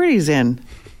the celebrities in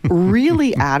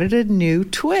really added a new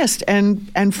twist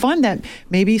and fun that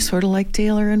maybe sort of like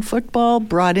Taylor in football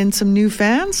brought in some new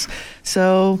fans.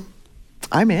 So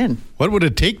I'm in. What would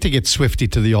it take to get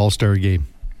Swiftie to the All-Star game?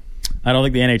 I don't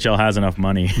think the NHL has enough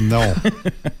money. No.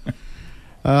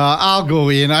 I'll go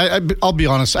in. I'll be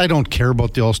honest. I don't care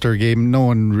about the All-Star game. No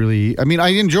one really. I mean, I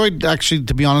enjoyed, actually,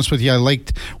 to be honest with you, I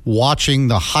liked watching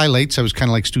the highlights. I was kind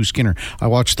of like Stu Skinner. I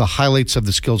watched the highlights of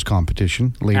the skills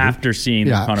competition later. After seeing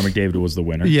that Connor McDavid was the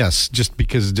winner. Yes, just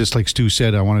because, just like Stu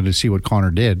said, I wanted to see what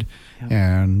Connor did.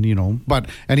 Yeah. And,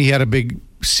 and he had a big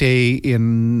say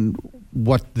in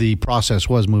what the process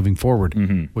was moving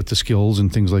forward with the skills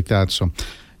and things like that. So,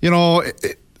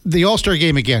 the All-Star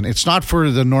game, again, it's not for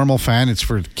the normal fan. It's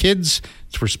for kids.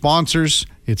 It's for sponsors.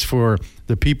 It's for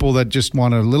the people that just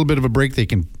want a little bit of a break.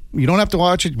 You don't have to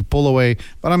watch it. You pull away.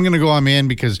 But I'm going to go I'm in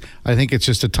because I think it's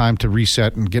just a time to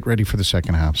reset and get ready for the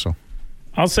second half. So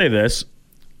I'll say this.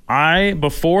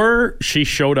 Before she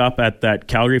showed up at that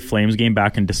Calgary Flames game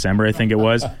back in December, I think it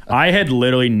was, I had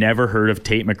literally never heard of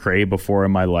Tate McRae before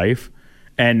in my life.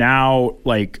 And now,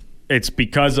 it's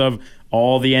because of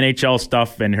all the NHL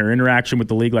stuff and her interaction with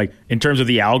the league, in terms of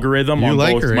the algorithm. You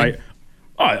like her, eh?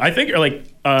 I think,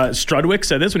 Strudwick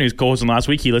said this when he was co-hosting last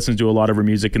week. He listens to a lot of her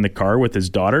music in the car with his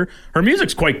daughter. Her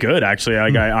music's quite good, actually.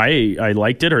 I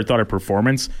liked it. Thought her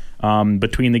performance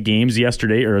between the games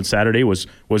yesterday or Saturday was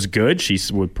good. She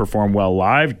would perform well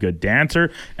live, good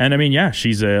dancer. And,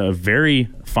 she's a very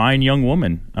fine young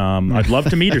woman. I'd love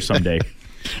to meet her someday.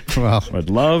 Well, I'd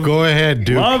love. Go ahead,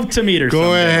 Duke. Love to meet her. Go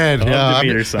someday. ahead. Love to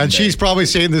meet her someday. And she's probably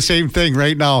saying the same thing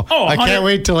right now. Oh, I can't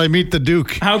wait till I meet the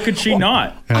Duke. How could she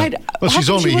not? Yeah. Well,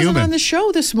 she's only she wasn't human. on the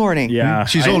show this morning. Yeah,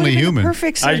 she's only human.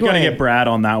 Perfect segue. I just got to get Brad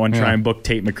on that one. Try and book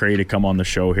Tate McRae to come on the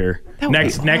show here.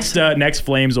 Next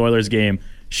Flames Oilers game.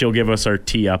 She'll give us our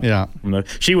tee up. Yeah.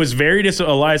 She was very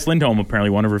Elias Lindholm, apparently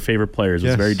one of her favorite players, was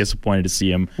Yes. very disappointed to see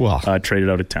him traded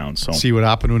out of town. So see what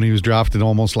happened when he was drafted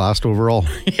almost last overall.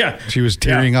 Yeah, she was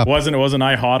tearing up. Wasn't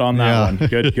I hot on that one?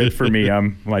 Good for me.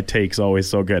 My take's always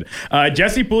so good.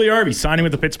 Jesse Puljujarvi signing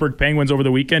with the Pittsburgh Penguins over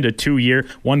the weekend, a 2-year,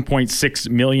 $1.6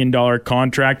 million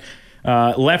contract.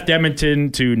 Left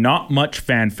Edmonton to not much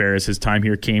fanfare as his time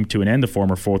here came to an end, the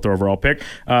former 4th overall pick.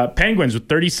 Penguins with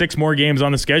 36 more games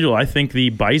on the schedule. I think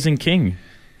the Bison King,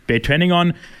 depending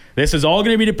on, this is all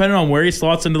going to be dependent on where he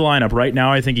slots into the lineup. Right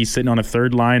now, I think he's sitting on a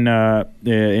third line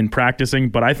in practicing,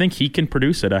 but I think he can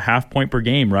produce at a half point per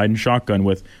game riding shotgun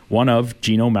with one of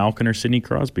Geno Malkin or Sidney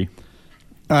Crosby.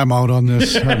 I'm out on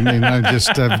this. I mean, I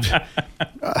just,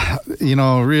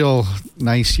 real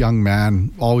nice young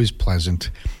man, always pleasant.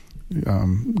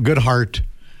 Good heart,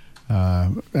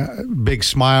 big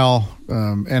smile,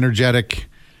 energetic,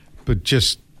 but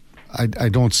just I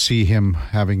don't see him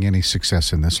having any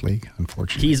success in this league,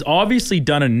 unfortunately. He's obviously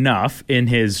done enough in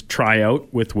his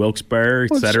tryout with Wilkes-Barre,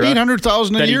 etc.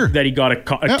 $800,000 a year that he got a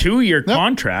 2-year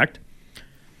contract.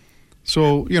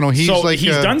 So he's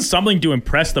done something to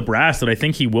impress the brass that I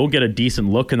think he will get a decent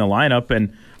look in the lineup.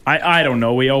 And I don't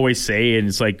know. We always say, and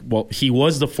it's he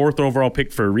was the 4th overall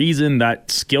pick for a reason.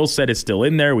 That skill set is still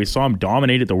in there. We saw him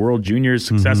dominate at the World Juniors,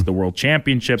 success at the World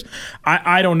Championships.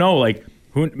 I don't know.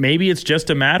 Maybe it's just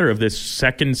a matter of this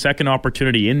second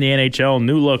opportunity in the NHL.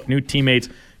 New look, new teammates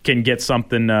can get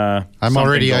something. I'm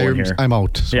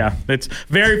out. So. Yeah, it's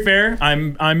very fair.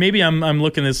 I'm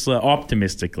looking this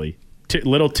optimistically.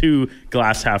 Little too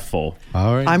glass half full.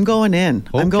 All right. I'm going in.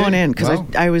 Okay. I'm going in because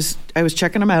I was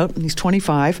checking him out, and he's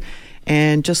 25.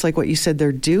 And just like what you said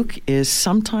there, Duke, is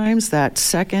sometimes that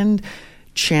second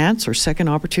chance or second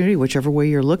opportunity, whichever way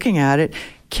you're looking at it,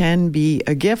 can be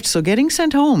a gift. So getting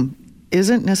sent home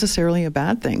isn't necessarily a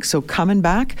bad thing. So coming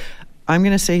back, I'm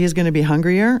going to say he's going to be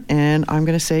hungrier, and I'm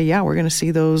going to say, we're going to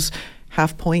see those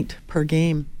half point per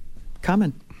game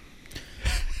coming.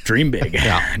 Dream big.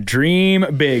 Dream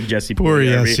big, Jesse. Poor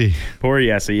Yessie. Poor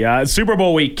Yessie. Super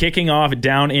Bowl week kicking off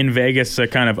down in Vegas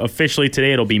kind of officially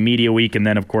today. It'll be media week, and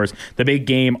then, of course, the big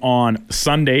game on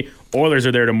Sunday. Oilers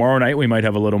are there tomorrow night. We might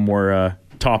have a little more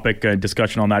topic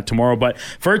discussion on that tomorrow. But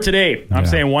for today, I'm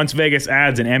saying once Vegas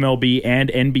adds an MLB and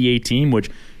NBA team, which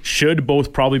should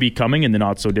both probably be coming in the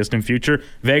not-so-distant future,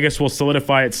 Vegas will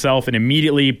solidify itself and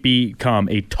immediately become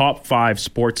a top 5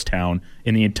 sports town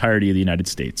in the entirety of the United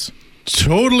States.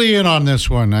 Totally in on this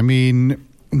one. I mean,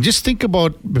 just think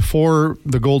about before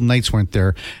the Golden Knights went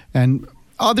there, and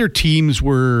other teams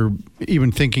were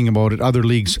even thinking about it, other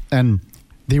leagues, and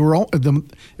they were all it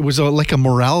was like a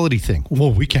morality thing.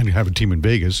 Well, we can't have a team in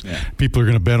Vegas. Yeah. People are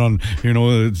going to bet on,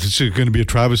 it's going to be a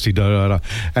travesty.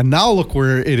 And now look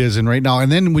where it is in right now.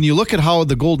 And then when you look at how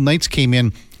the Golden Knights came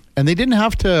in, and they didn't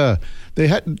have to. They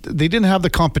didn't have the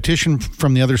competition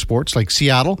from the other sports like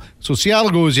Seattle. So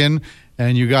Seattle goes in,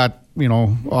 and you got.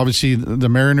 Obviously the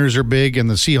Mariners are big and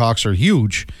the Seahawks are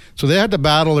huge. So they had to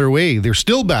battle their way. They're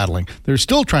still battling. They're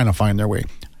still trying to find their way.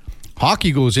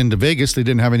 Hockey goes into Vegas. They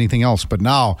didn't have anything else. But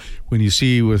now, when you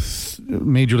see with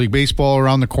Major League Baseball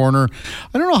around the corner,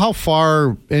 I don't know how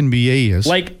far NBA is.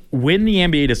 Like, when the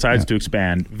NBA decides to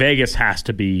expand, Vegas has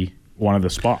to be one of the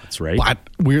spots, right? But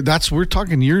we're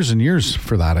talking years and years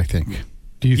for that, I think.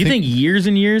 Do you think years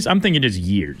and years? I'm thinking just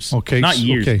years. Okay. Not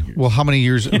years. Okay. Well, how many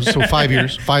years? So 5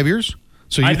 years? 5 years?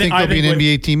 So you think there'll be an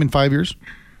NBA team in 5 years?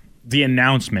 The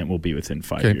announcement will be within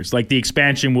 5 years. Like, the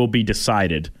expansion will be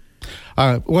decided.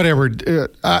 Whatever.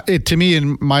 To me,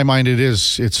 in my mind,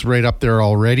 it's right up there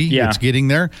already. Yeah. It's getting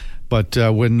there. But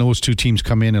when those two teams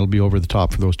come in, it'll be over the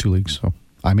top for those two leagues. So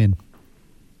I'm in.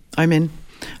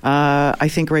 I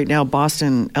think right now,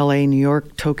 Boston, LA, New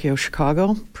York, Tokyo,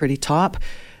 Chicago, pretty top.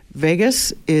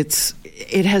 Vegas,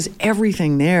 it has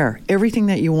everything there. Everything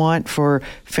that you want for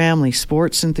family,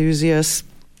 sports enthusiasts,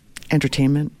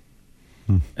 entertainment.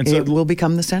 And so it will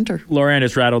become the center. Lorianne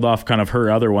has rattled off kind of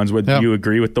her other ones. Would you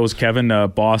agree with those, Kevin?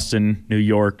 Boston, New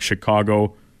York,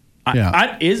 Chicago.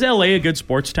 Is LA a good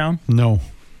sports town? No.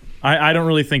 I don't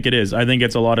really think it is. I think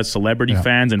it's a lot of celebrity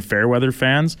fans and fair weather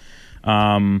fans.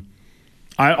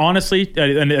 I honestly,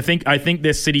 and I think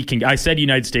this city can. I said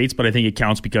United States, but I think it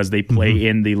counts because they play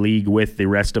in the league with the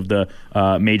rest of the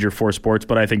major four sports.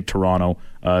 But I think Toronto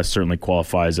certainly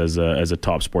qualifies as a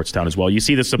top sports town as well. You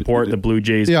see the support the Blue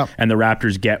Jays and the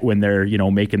Raptors get when they're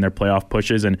making their playoff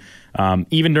pushes, and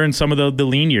even during some of the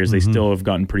lean years, they still have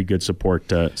gotten pretty good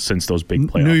support since those big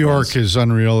playoffs. New York is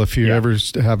unreal. If you ever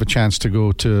have a chance to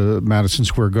go to Madison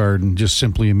Square Garden, just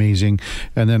simply amazing.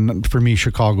 And then for me,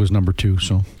 Chicago is number 2.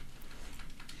 So.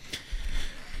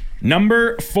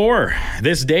 Number 4,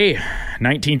 this day,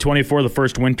 1924, the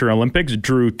first Winter Olympics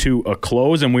drew to a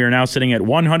close, and we are now sitting at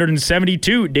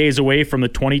 172 days away from the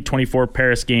 2024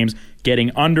 Paris Games getting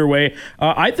underway.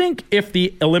 I think if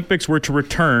the Olympics were to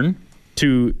return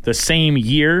to the same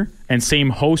year and same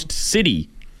host city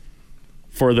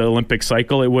for the Olympic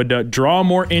cycle, it would draw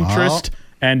more interest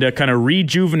and kind of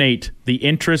rejuvenate the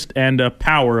interest and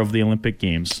power of the Olympic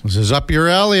Games. This is up your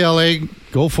alley, LA.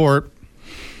 Go for it.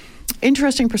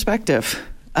 Interesting perspective.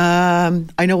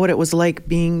 I know what it was like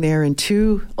being there in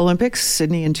 2 Olympics,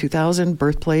 Sydney in 2000,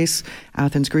 birthplace,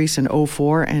 Athens, Greece in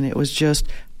 2004, and it was just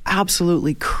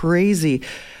absolutely crazy.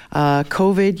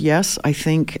 COVID, yes, I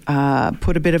think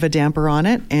put a bit of a damper on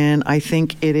it, and I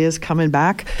think it is coming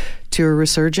back to a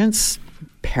resurgence.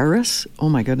 Paris, oh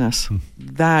my goodness,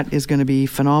 that is going to be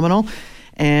phenomenal,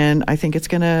 and I think it's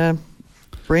going to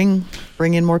bring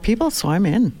in more people, so I'm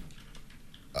in.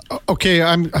 Okay,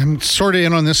 I'm sort of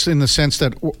in on this in the sense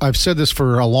that I've said this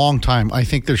for a long time. I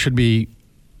think there should be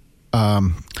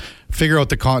figure out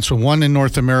the so one in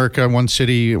North America, one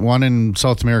city, one in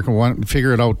South America,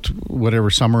 figure it out whatever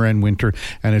summer and winter,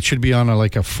 and it should be on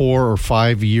a 4 or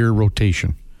 5 year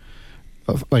rotation.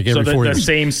 Like every 4 years. The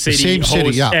same city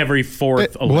hosts every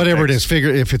 4th Olympics. Whatever it is, figure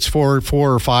if it's 4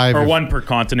 or 5. Or one per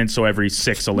continent, so every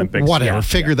 6 Olympics. Whatever,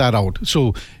 figure that out.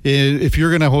 So if you're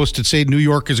going to host it, say New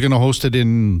York is going to host it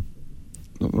in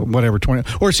whatever,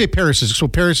 20, or say Paris is. So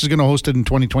Paris is going to host it in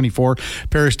 2024.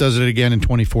 Paris does it again in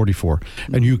 2044.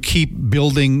 And you keep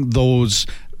building those.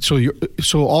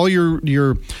 So all your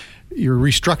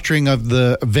restructuring of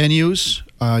the venues,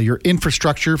 your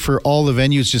infrastructure for all the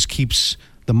venues just keeps...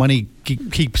 The money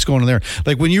keeps going in there.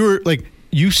 Like when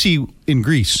you see in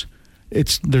Greece,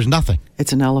 there's nothing.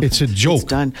 It's an elephant. It's a joke. It's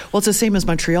done. Well, it's the same as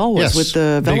Montreal was with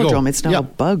the velodrome. It's now a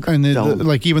bug and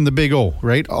dome. Even the Big O,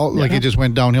 right? It just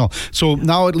went downhill. So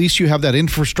now at least you have that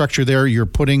infrastructure there. You're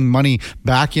putting money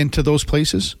back into those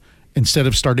places instead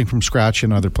of starting from scratch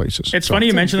in other places. It's funny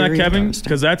you mentioned that, Kevin,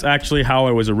 because that's actually how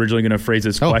I was originally going to phrase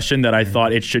this question, that I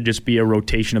thought it should just be a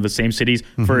rotation of the same cities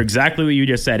for exactly what you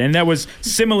just said. And that was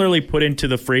similarly put into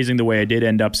the phrasing the way I did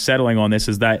end up settling on this,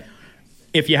 is that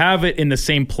if you have it in the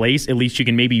same place, at least you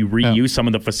can maybe reuse some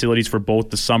of the facilities for both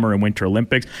the Summer and Winter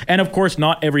Olympics. And of course,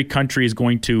 not every country is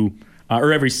going to...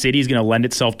 or every city is going to lend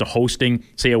itself to hosting,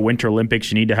 say, a Winter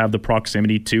Olympics. You need to have the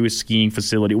proximity to a skiing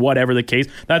facility, whatever the case.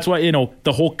 That's why,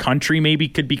 the whole country maybe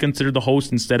could be considered the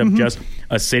host instead of just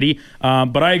a city.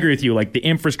 But I agree with you. Like the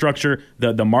infrastructure,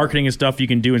 the marketing and stuff you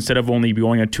can do instead of only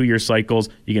going on 2-year cycles.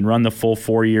 You can run the full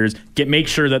 4 years. Make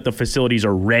sure that the facilities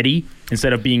are ready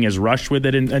instead of being as rushed with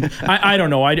it. And I don't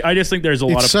know. I just think there's a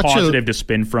lot of positive to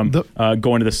spin from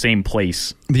going to the same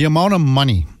place. The amount of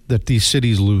money that these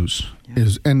cities lose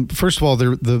is, and first of all,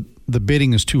 the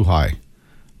bidding is too high.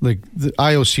 Like the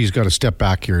IOC's got to step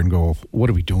back here and go, what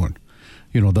are we doing?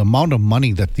 The amount of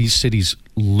money that these cities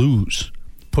lose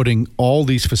putting all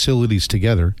these facilities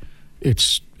together,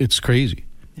 it's crazy.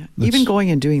 Even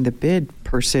going and doing the bid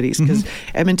per cities, because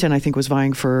Edmonton, I think, was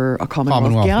vying for a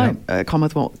Commonwealth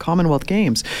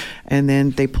Games, and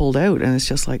then they pulled out, and it's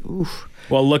just like, oof.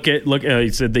 Well, look at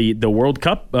the World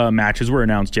Cup matches were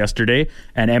announced yesterday,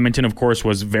 and Edmonton, of course,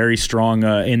 was very strong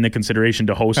in the consideration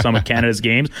to host some of Canada's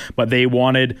games, but they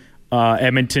wanted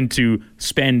Edmonton to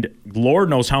spend Lord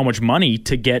knows how much money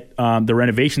to get the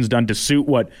renovations done to suit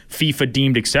what FIFA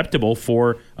deemed acceptable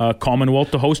for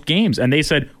Commonwealth to host games, and they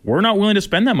said, we're not willing to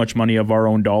spend that much money of our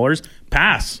own dollars.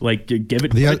 Pass, like give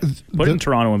it, put it in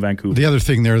Toronto and Vancouver. The other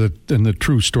thing there, and the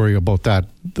true story about that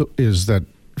is that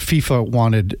FIFA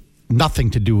wanted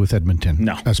nothing to do with Edmonton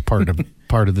as part of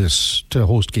this to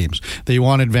host games. They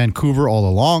wanted Vancouver all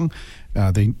along.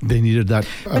 They needed that.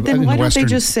 But then why don't they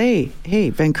just say,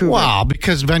 "Hey, Vancouver"? Wow,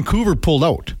 because Vancouver pulled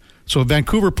out. So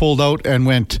Vancouver pulled out and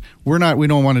went, we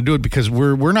don't want to do it because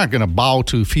we're not going to bow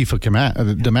to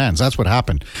FIFA demands. That's what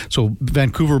happened. So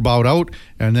Vancouver bowed out,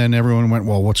 and then everyone went,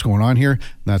 well, what's going on here? And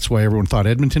that's why everyone thought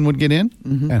Edmonton would get in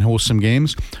and host some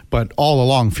games. But all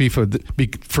along,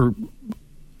 FIFA for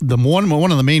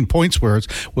one of the main points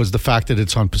was the fact that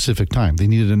it's on Pacific time. They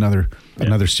needed another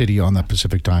city on that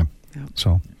Pacific time. Yep.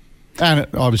 So, and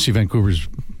obviously Vancouver's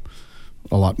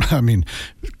a lot. I mean,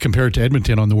 compared to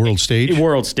Edmonton on the world stage,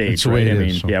 right? I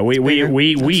mean, yeah,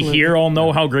 we here all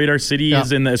know how great our city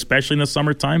is especially in the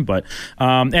summertime. But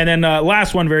and then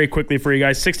last one very quickly for you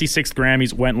guys: 66th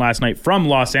Grammys went last night from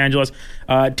Los Angeles.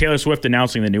 Taylor Swift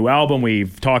announcing the new album.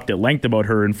 We've talked at length about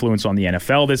her influence on the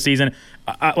NFL this season.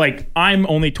 I'm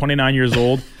only 29 years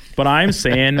old, but I'm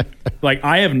saying,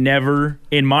 I have never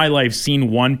in my life seen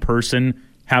one person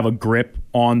have a grip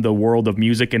on the world of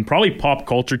music and probably pop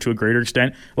culture to a greater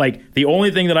extent. The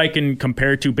only thing that I can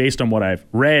compare to based on what I've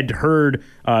read, heard,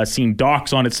 seen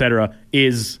docs on, etc.,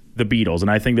 is the Beatles.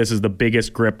 And I think this is the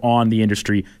biggest grip on the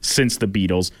industry since the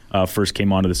Beatles first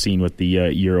came onto the scene with the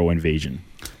Euro invasion.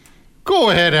 Go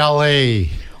ahead, LA.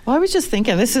 Well, I was just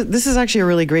thinking, this is actually a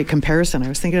really great comparison. I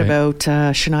was thinking about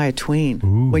Shania Twain.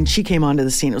 Ooh. When she came onto the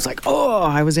scene. It was like,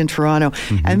 I was in Toronto.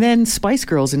 And then Spice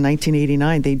Girls in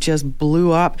 1989, they just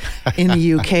blew up in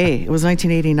the UK. It was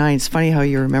 1989. It's funny how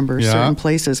you remember certain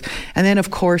places. And then, of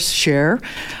course, Cher.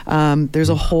 There's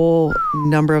a whole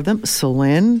number of them.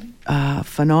 Celine,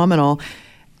 phenomenal.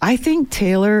 I think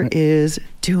Taylor is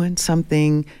doing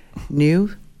something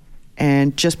new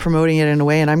and just promoting it in a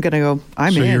way, and I'm going to go, I'm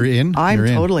in. So you're in? I'm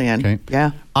totally in. Okay.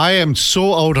 Yeah. I am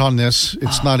so out on this,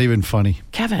 it's not even funny.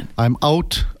 Kevin. I'm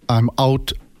out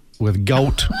with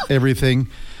gout, everything.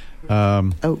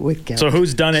 Out with gout. So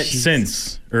who's done it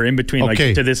since, or in between,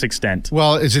 to this extent?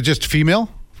 Well, is it just female,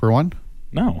 for one?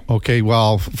 No. Okay,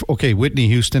 well, Whitney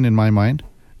Houston, in my mind,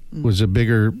 was a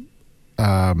better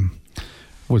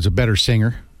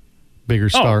singer, bigger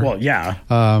star. Oh, well,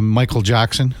 yeah. Michael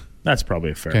Jackson. That's probably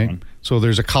a fair one. So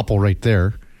there's a couple right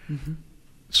there.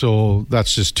 So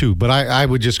that's just two. But I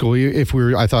would just go,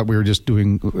 I thought we were just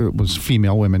doing, it was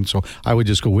female women. So I would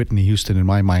just go Whitney Houston in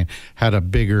my mind. Had a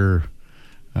bigger,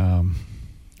 I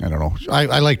don't know.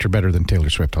 I liked her better than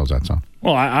Taylor Swift. How's that sound?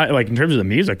 Well, I like in terms of the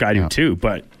music, I do too.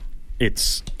 But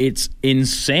it's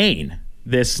insane.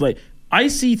 This, I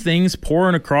see things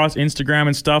pouring across Instagram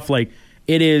and stuff.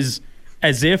 It is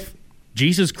as if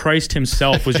Jesus Christ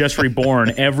himself was just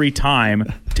reborn every time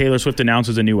Taylor Swift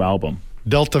announces a new album.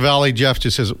 Delta Valley Jeff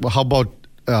just says, well, how about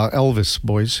Elvis,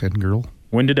 boys and girl?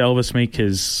 When did Elvis make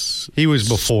his He was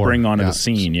before. spring onto the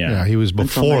scene? Yeah, he was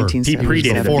before. He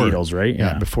predated the Beatles, right?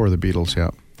 Yeah, before the Beatles,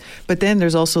 yeah. But then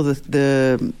there's also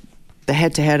the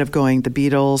head-to-head of going the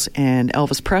Beatles and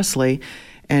Elvis Presley,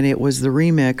 and it was the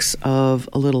remix of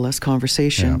A Little Less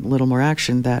Conversation, A Little More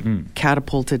Action that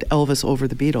catapulted Elvis over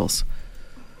the Beatles.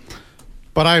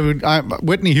 But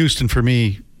Whitney Houston for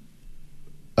me,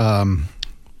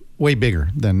 way bigger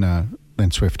than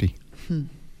Swiftie. You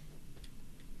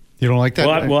don't like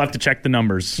that? We'll have to check the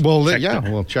numbers. Well,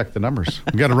 we'll check the numbers.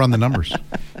 We got to run the numbers.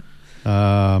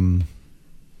 That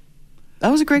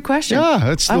was a great question.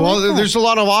 Yeah, there's a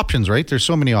lot of options, right? There's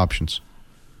so many options.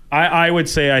 I would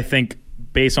say I think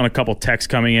based on a couple texts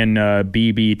coming in,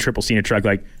 BB Triple C track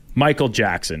Michael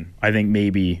Jackson. I think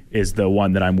maybe is the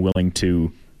one that I'm willing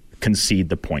to concede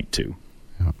the point to.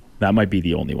 Yeah. That might be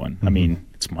the only one. I mean,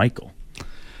 it's Michael.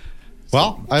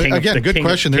 Well, good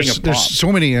question. There's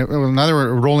so many.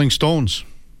 Another Rolling Stones.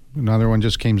 Another one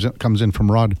just comes in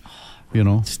from Rod.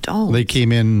 Stones. They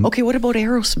came in. Okay, what about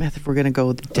Aerosmith? If we're going to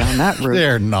go down that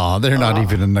route, they're not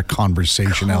even in the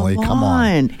conversation. Ellie, come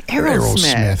on,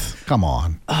 Aerosmith. Come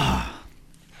on.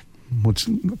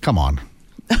 Come on.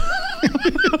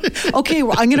 Okay,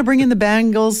 well, I'm going to bring in the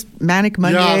Bangles Manic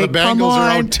Monday. Yeah, the Bangles Come are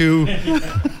on. out too.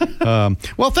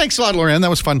 Well, thanks a lot, Lorianne. That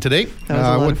was fun today. That was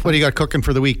a lot of fun. What do you got cooking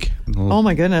for the week? Oh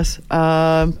my goodness.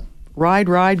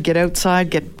 Ride, get outside,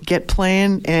 get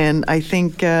playing. And I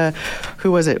think,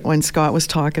 who was it when Scott was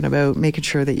talking about making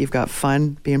sure that you've got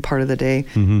fun being part of the day?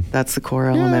 That's the core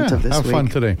element of this have week. fun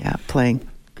today. Yeah, playing.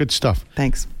 Good stuff.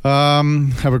 Thanks.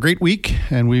 Have a great week,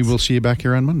 and we will see you back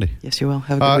here on Monday. Yes, you will.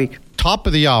 Have a good week. Top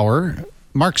of the hour,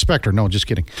 Mark Spector. No, just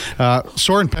kidding.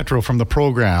 Soren Petro from the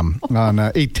program on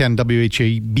 810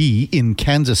 WHAB in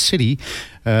Kansas City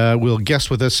will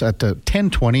guest with us at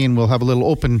 10:20, and we'll have a little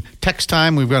open text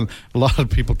time. We've got a lot of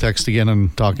people texting in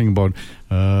and talking about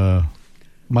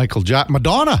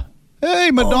Madonna.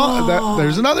 Hey, Madonna. Oh,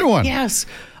 there's another one. Yes.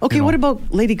 Okay, what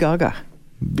about Lady Gaga?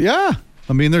 Yeah.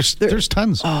 I mean, there's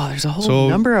tons. Oh, there's a whole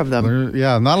number of them.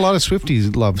 Not a lot of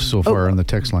Swifties love so far on the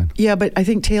text line. Yeah, but I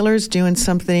think Taylor's doing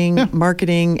something,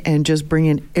 marketing, and just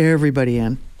bringing everybody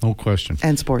in. No question.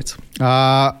 And sports.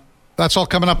 That's all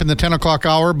coming up in the 10 o'clock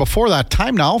hour. Before that,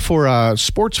 time now for a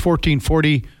Sports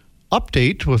 1440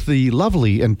 update with the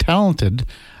lovely and talented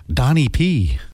Donnie P.